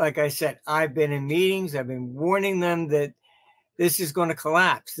 honestly, like I said, I've been in meetings. I've been warning them that this is going to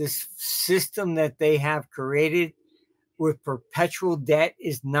collapse. This system that they have created with perpetual debt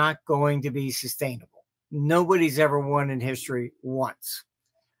is not going to be sustainable. Nobody's ever won in history once.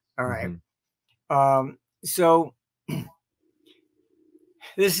 All right. Mm-hmm. So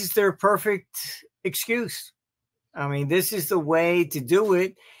this is their perfect excuse. I mean, this is the way to do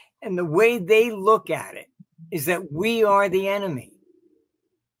it. And the way they look at it is that we are the enemy.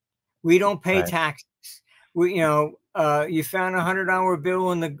 We don't pay taxes. We, you know, you found $100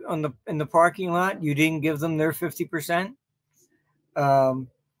 bill in the parking lot. You didn't give them their 50%.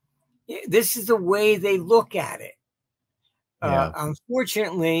 This is the way they look at it.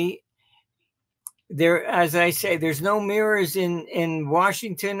 Unfortunately, there, as I say, there's no mirrors in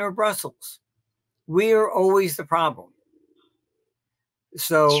Washington or Brussels. We are always the problem.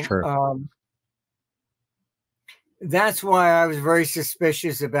 So that's why I was very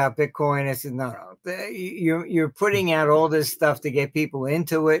suspicious about Bitcoin. I said, no, you're putting out all this stuff to get people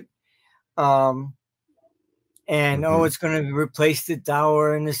into it. And oh, it's going to replace the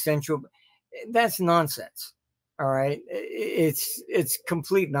dollar and the central. That's nonsense. All right. It's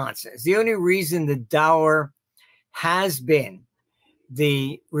complete nonsense. The only reason the dollar has been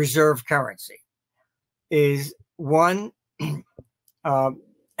the reserve currency is one,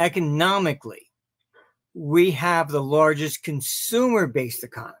 economically, we have the largest consumer-based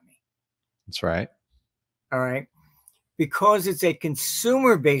economy. That's right. All right. Because it's a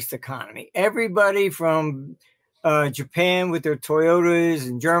consumer-based economy, everybody from Japan with their Toyotas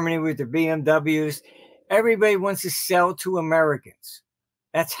and Germany with their BMWs, everybody wants to sell to Americans.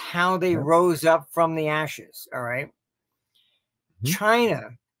 That's how they rose up from the ashes. All right. Mm-hmm.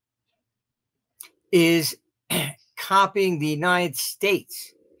 China is copying the United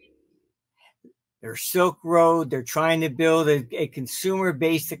States. Their Silk Road, they're trying to build a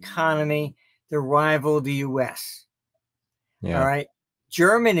consumer-based economy to rival the U.S. Yeah. All right.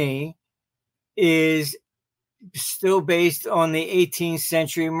 Germany is still based on the 18th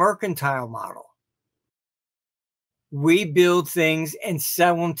century mercantile model. We build things and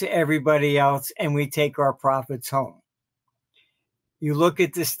sell them to everybody else, and we take our profits home. You look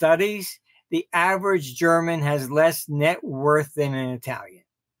at the studies, the average German has less net worth than an Italian.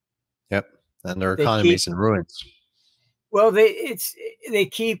 Yep. And their economy's in ruins. Well, they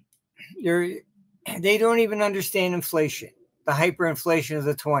don't even understand inflation, the hyperinflation of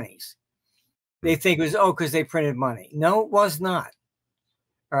the 20s. They think it was, because they printed money. No, it was not.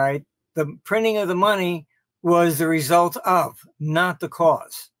 All right. The printing of the money was the result of, not the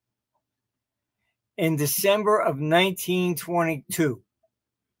cause. In December of 1922,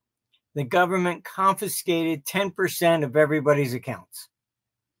 the government confiscated 10% of everybody's accounts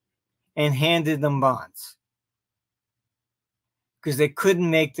and handed them bonds because they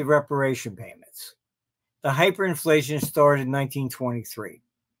couldn't make the reparation payments. The hyperinflation started in 1923.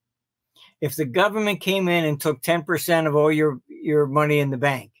 If the government came in and took 10% of all your money in the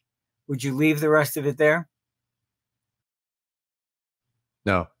bank, would you leave the rest of it there?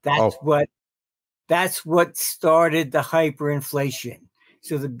 No. That's what started the hyperinflation.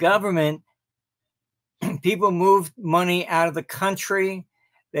 So the government, people moved money out of the country.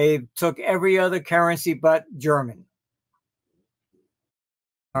 They took every other currency but German.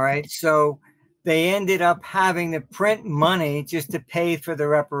 All right. So they ended up having to print money just to pay for the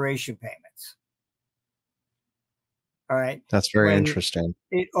reparation payments. All right. That's very interesting.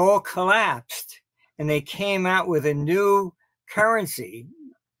 It all collapsed and they came out with a new currency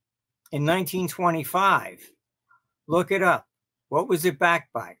in 1925. Look it up. What was it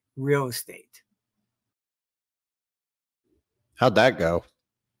backed by? Real estate. How'd that go?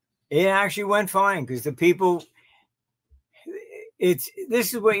 It actually went fine because the people, this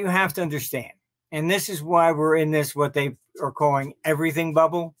is what you have to understand. And this is why we're in this, what they are calling everything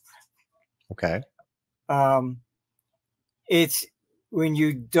bubble. Okay. It's when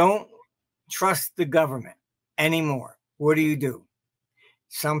you don't trust the government anymore, what do?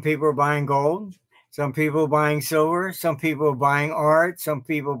 Some people are buying gold. Some people are buying silver. Some people are buying art. Some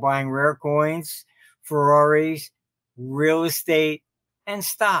people are buying rare coins, Ferraris, real estate, and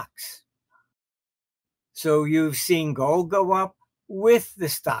stocks. So you've seen gold go up with the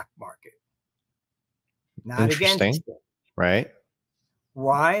stock market. Not against it. Right.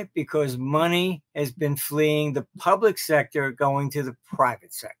 Why? Because money has been fleeing the public sector, going to the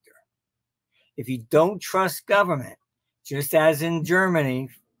private sector. If you don't trust government, just as in Germany,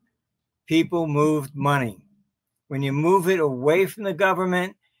 people moved money. When you move it away from the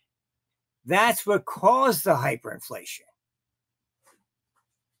government, that's what caused the hyperinflation.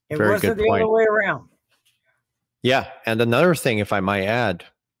 It wasn't the other way around. Yeah. And another thing, if I might add,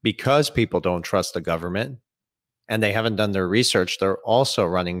 because people don't trust the government and they haven't done their research, they're also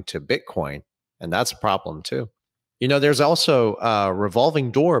running to Bitcoin. And that's a problem too. You know, there's also a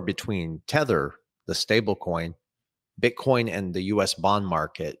revolving door between Tether, the stable coin, Bitcoin, and the US bond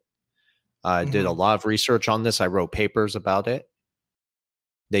market. I did a lot of research on this. I wrote papers about it.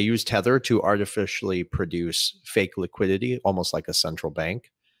 They use Tether to artificially produce fake liquidity, almost like a central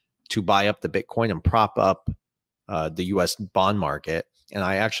bank, to buy up the Bitcoin and prop up the US bond market. And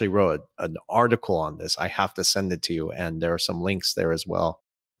I actually wrote an article on this. I have to send it to you. And there are some links there as well.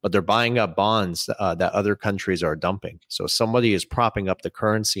 But they're buying up bonds that other countries are dumping. So somebody is propping up the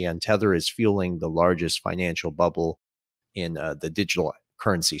currency, and Tether is fueling the largest financial bubble in the digital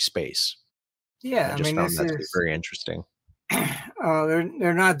currency space. Yeah, I just found that to be very interesting.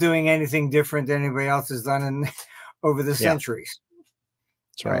 They're not doing anything different than anybody else has done over the centuries.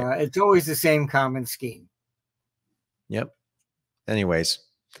 That's right. It's always the same common scheme. Yep. Anyways,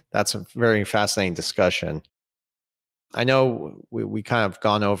 that's a very fascinating discussion. I know we kind of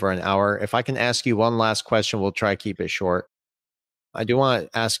gone over an hour. If I can ask you one last question, we'll try to keep it short. I do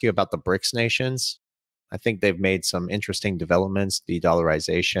want to ask you about the BRICS nations. I think they've made some interesting developments,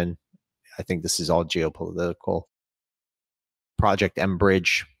 de-dollarization. I think this is all geopolitical. Project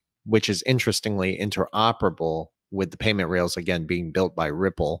M-Bridge, which is interestingly interoperable with the payment rails, again, being built by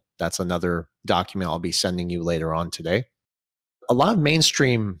Ripple. That's another document I'll be sending you later on today. A lot of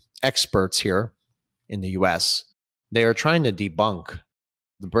mainstream experts here in the US, they are trying to debunk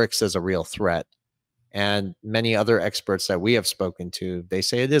the BRICS as a real threat. And many other experts that we have spoken to, they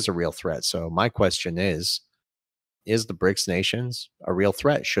say it is a real threat. So my question is the BRICS nations a real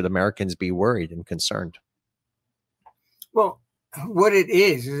threat? Should Americans be worried and concerned? Well, what it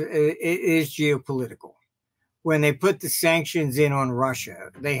is geopolitical. When they put the sanctions in on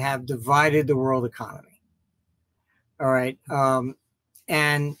Russia, they have divided the world economy. All right.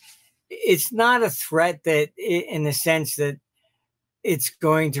 And it's not a threat that, in the sense that it's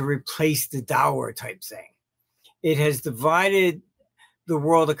going to replace the dollar type thing. It has divided the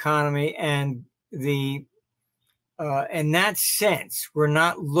world economy, and in that sense, we're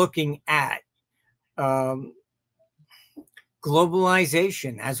not looking at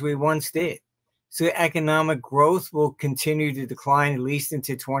globalization as we once did. So economic growth will continue to decline at least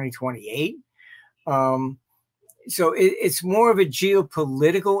into 2028. So it's more of a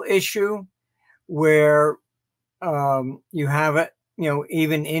geopolitical issue where you have it,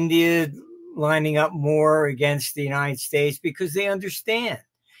 even India lining up more against the United States because they understand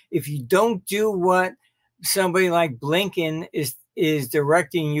if you don't do what somebody like Blinken is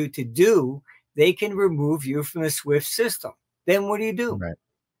directing you to do, they can remove you from the SWIFT system. Then what do you do? Right.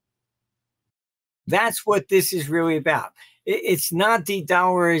 That's what this is really about. It's not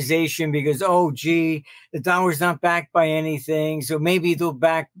de-dollarization because, oh, gee, the dollar's not backed by anything, so maybe they'll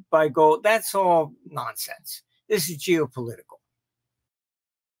back by gold. That's all nonsense. This is geopolitical.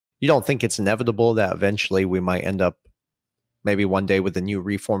 You don't think it's inevitable that eventually we might end up maybe one day with a new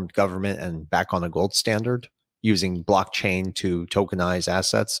reformed government and back on a gold standard using blockchain to tokenize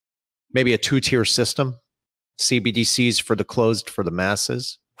assets? Maybe a two-tier system, CBDCs for the closed for the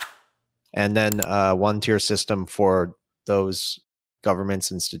masses, and then one-tier system for those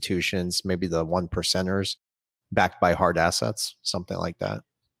governments, institutions, maybe the 1%ers backed by hard assets, something like that.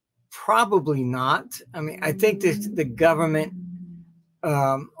 Probably not. I mean, I think that the government,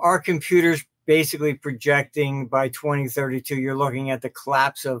 our computers basically projecting by 2032, you're looking at the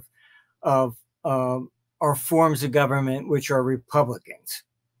collapse of our forms of government, which are republicans.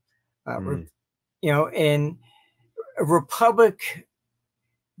 And a republic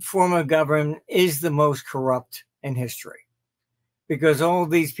form of government is the most corrupt in history because all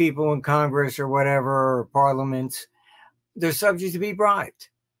these people in Congress or whatever, or parliaments, they're subject to be bribed.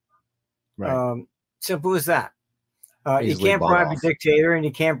 Right. Simple as that. You can't bribe a dictator and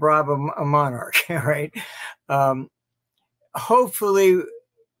you can't bribe a monarch, right? Hopefully,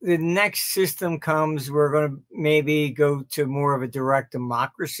 the next system comes, we're going to maybe go to more of a direct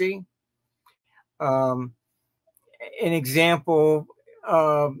democracy. An example,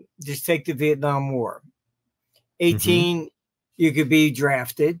 just take the Vietnam War. 18, you could be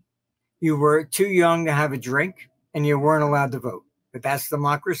drafted. You were too young to have a drink and you weren't allowed to vote. But that's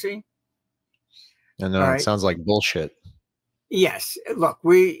democracy. I know, right? It sounds like bullshit. Yes. Look,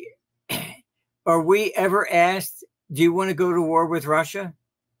 are we ever asked, do you want to go to war with Russia,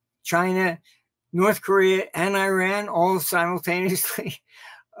 China, North Korea, and Iran all simultaneously?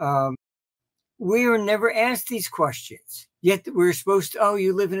 We were never asked these questions. Yet we're supposed to, oh,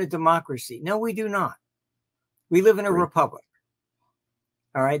 you live in a democracy. No, we do not. We live in a republic.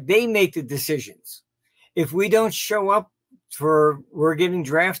 All right. They make the decisions. If we don't show up we're getting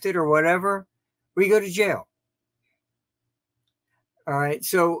drafted or whatever, we go to jail. All right.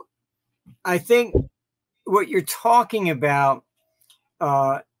 So I think what you're talking about,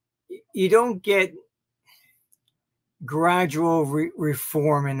 you don't get gradual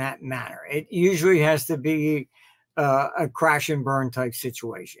reform in that manner. It usually has to be a crash and burn type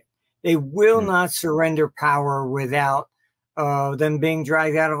situation. They will not surrender power without them being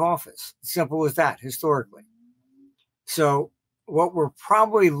dragged out of office. Simple as that, historically. So what we're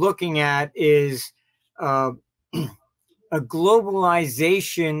probably looking at is a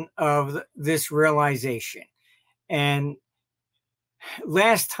globalization of this realization. And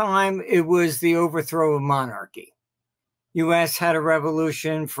last time it was the overthrow of monarchy. U.S. had a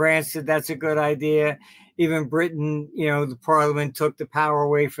revolution. France said that's a good idea. Even Britain, the parliament took the power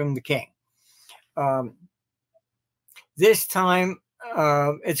away from the king. This time,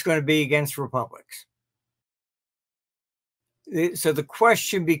 it's going to be against republics. So the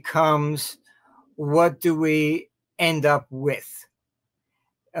question becomes, what do we end up with?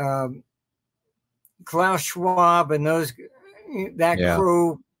 Klaus Schwab and that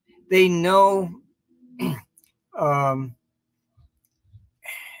crew, they know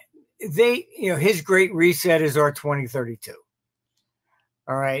his great reset is our 2032.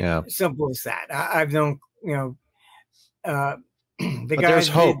 All right. Yeah. Simple as that. I've known, the but there's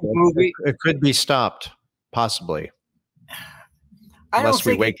hope. It could be stopped, possibly. I don't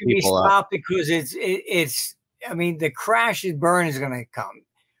think it can be stopped because it's, I mean, the crash and burn is going to come.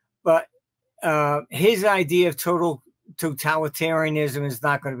 But his idea of total totalitarianism is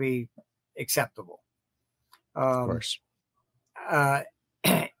not going to be acceptable. Of course.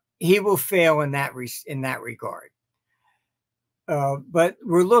 He will fail in that regard. But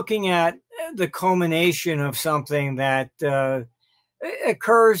we're looking at the culmination of something that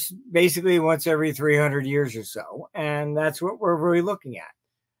occurs basically once every 300 years or so. And that's what we're really looking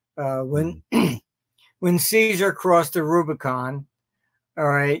at. When Caesar crossed the Rubicon, all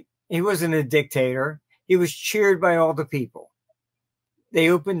right, he wasn't a dictator. He was cheered by all the people. They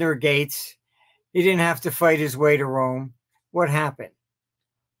opened their gates. He didn't have to fight his way to Rome. What happened?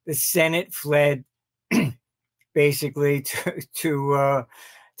 The Senate fled basically to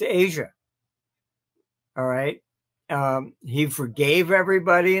Asia. All right. He forgave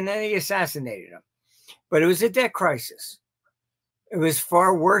everybody and then he assassinated them. But it was a debt crisis. It was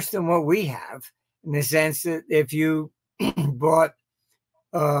far worse than what we have, in the sense that if you bought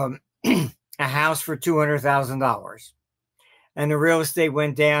a house for $200,000 and the real estate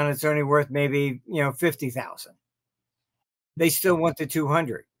went down, it's only worth maybe, $50,000. They still want the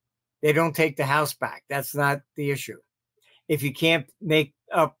 200. They don't take the house back. That's not the issue. If you can't make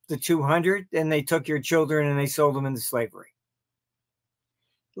up the 200, then they took your children and they sold them into slavery.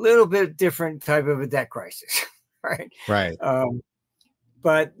 A little bit different type of a debt crisis, right? Right.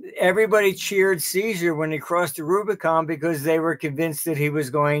 But everybody cheered Caesar when he crossed the Rubicon because they were convinced that he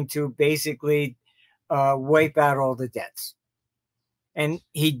was going to basically wipe out all the debts. And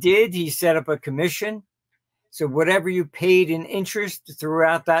he did. He set up a commission. So whatever you paid in interest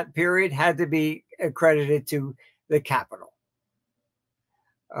throughout that period had to be accredited to the capital.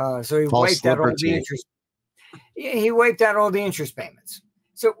 So he wiped out all the interest. He wiped out all the interest payments.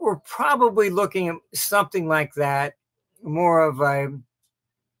 So we're probably looking at something like that, more of a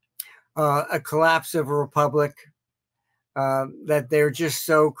collapse of a republic, that they're just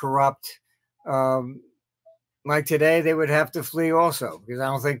so corrupt. Like today, they would have to flee also, because I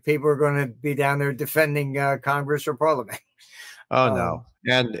don't think people are going to be down there defending Congress or Parliament. Oh, no.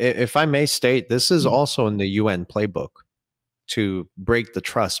 And if I may state, this is also in the UN playbook to break the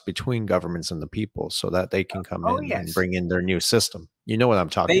trust between governments and the people so that they can come in and bring in their new system. You know what I'm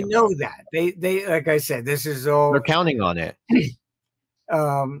talking about. They know that. They like I said, this is all. They're counting on it.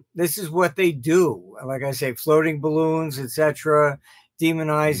 This is what they do. Like I say, floating balloons, etc.,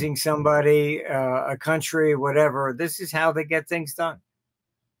 demonizing somebody, a country, whatever. This is how they get things done.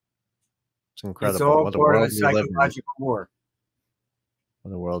 It's incredible. It's all part of the psychological war.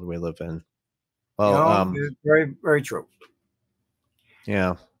 What the world we live in. Well, very, very true.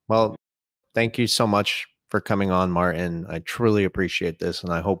 Yeah. Well, thank you so much for coming on, Martin. I truly appreciate this,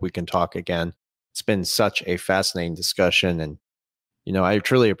 and I hope we can talk again. It's been such a fascinating discussion, and I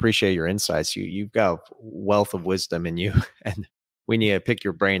truly appreciate your insights. You've got a wealth of wisdom in you, and we need to pick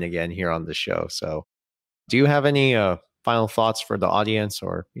your brain again here on the show. So, do you have any final thoughts for the audience,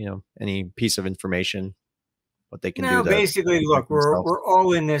 or any piece of information what they can do? Basically, look, we're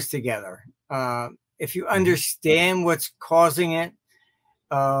all in this together. If you understand what's causing it,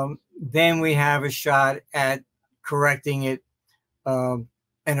 then we have a shot at correcting it in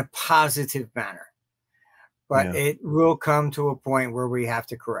a positive manner. But it will come to a point where we have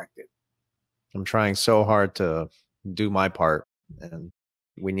to correct it. I'm trying so hard to do my part, and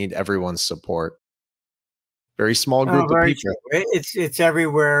we need everyone's support. Very small group of people. It's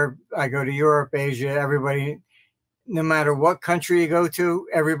everywhere. I go to Europe, Asia, everybody, no matter what country you go to,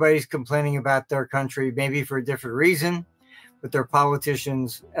 everybody's complaining about their country, maybe for a different reason, but their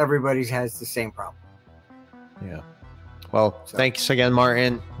politicians, everybody has the same problem. Yeah. Well, thanks again,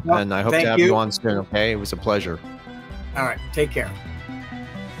 Martin. And I hope to have you on soon. Okay. It was a pleasure. All right. Take care.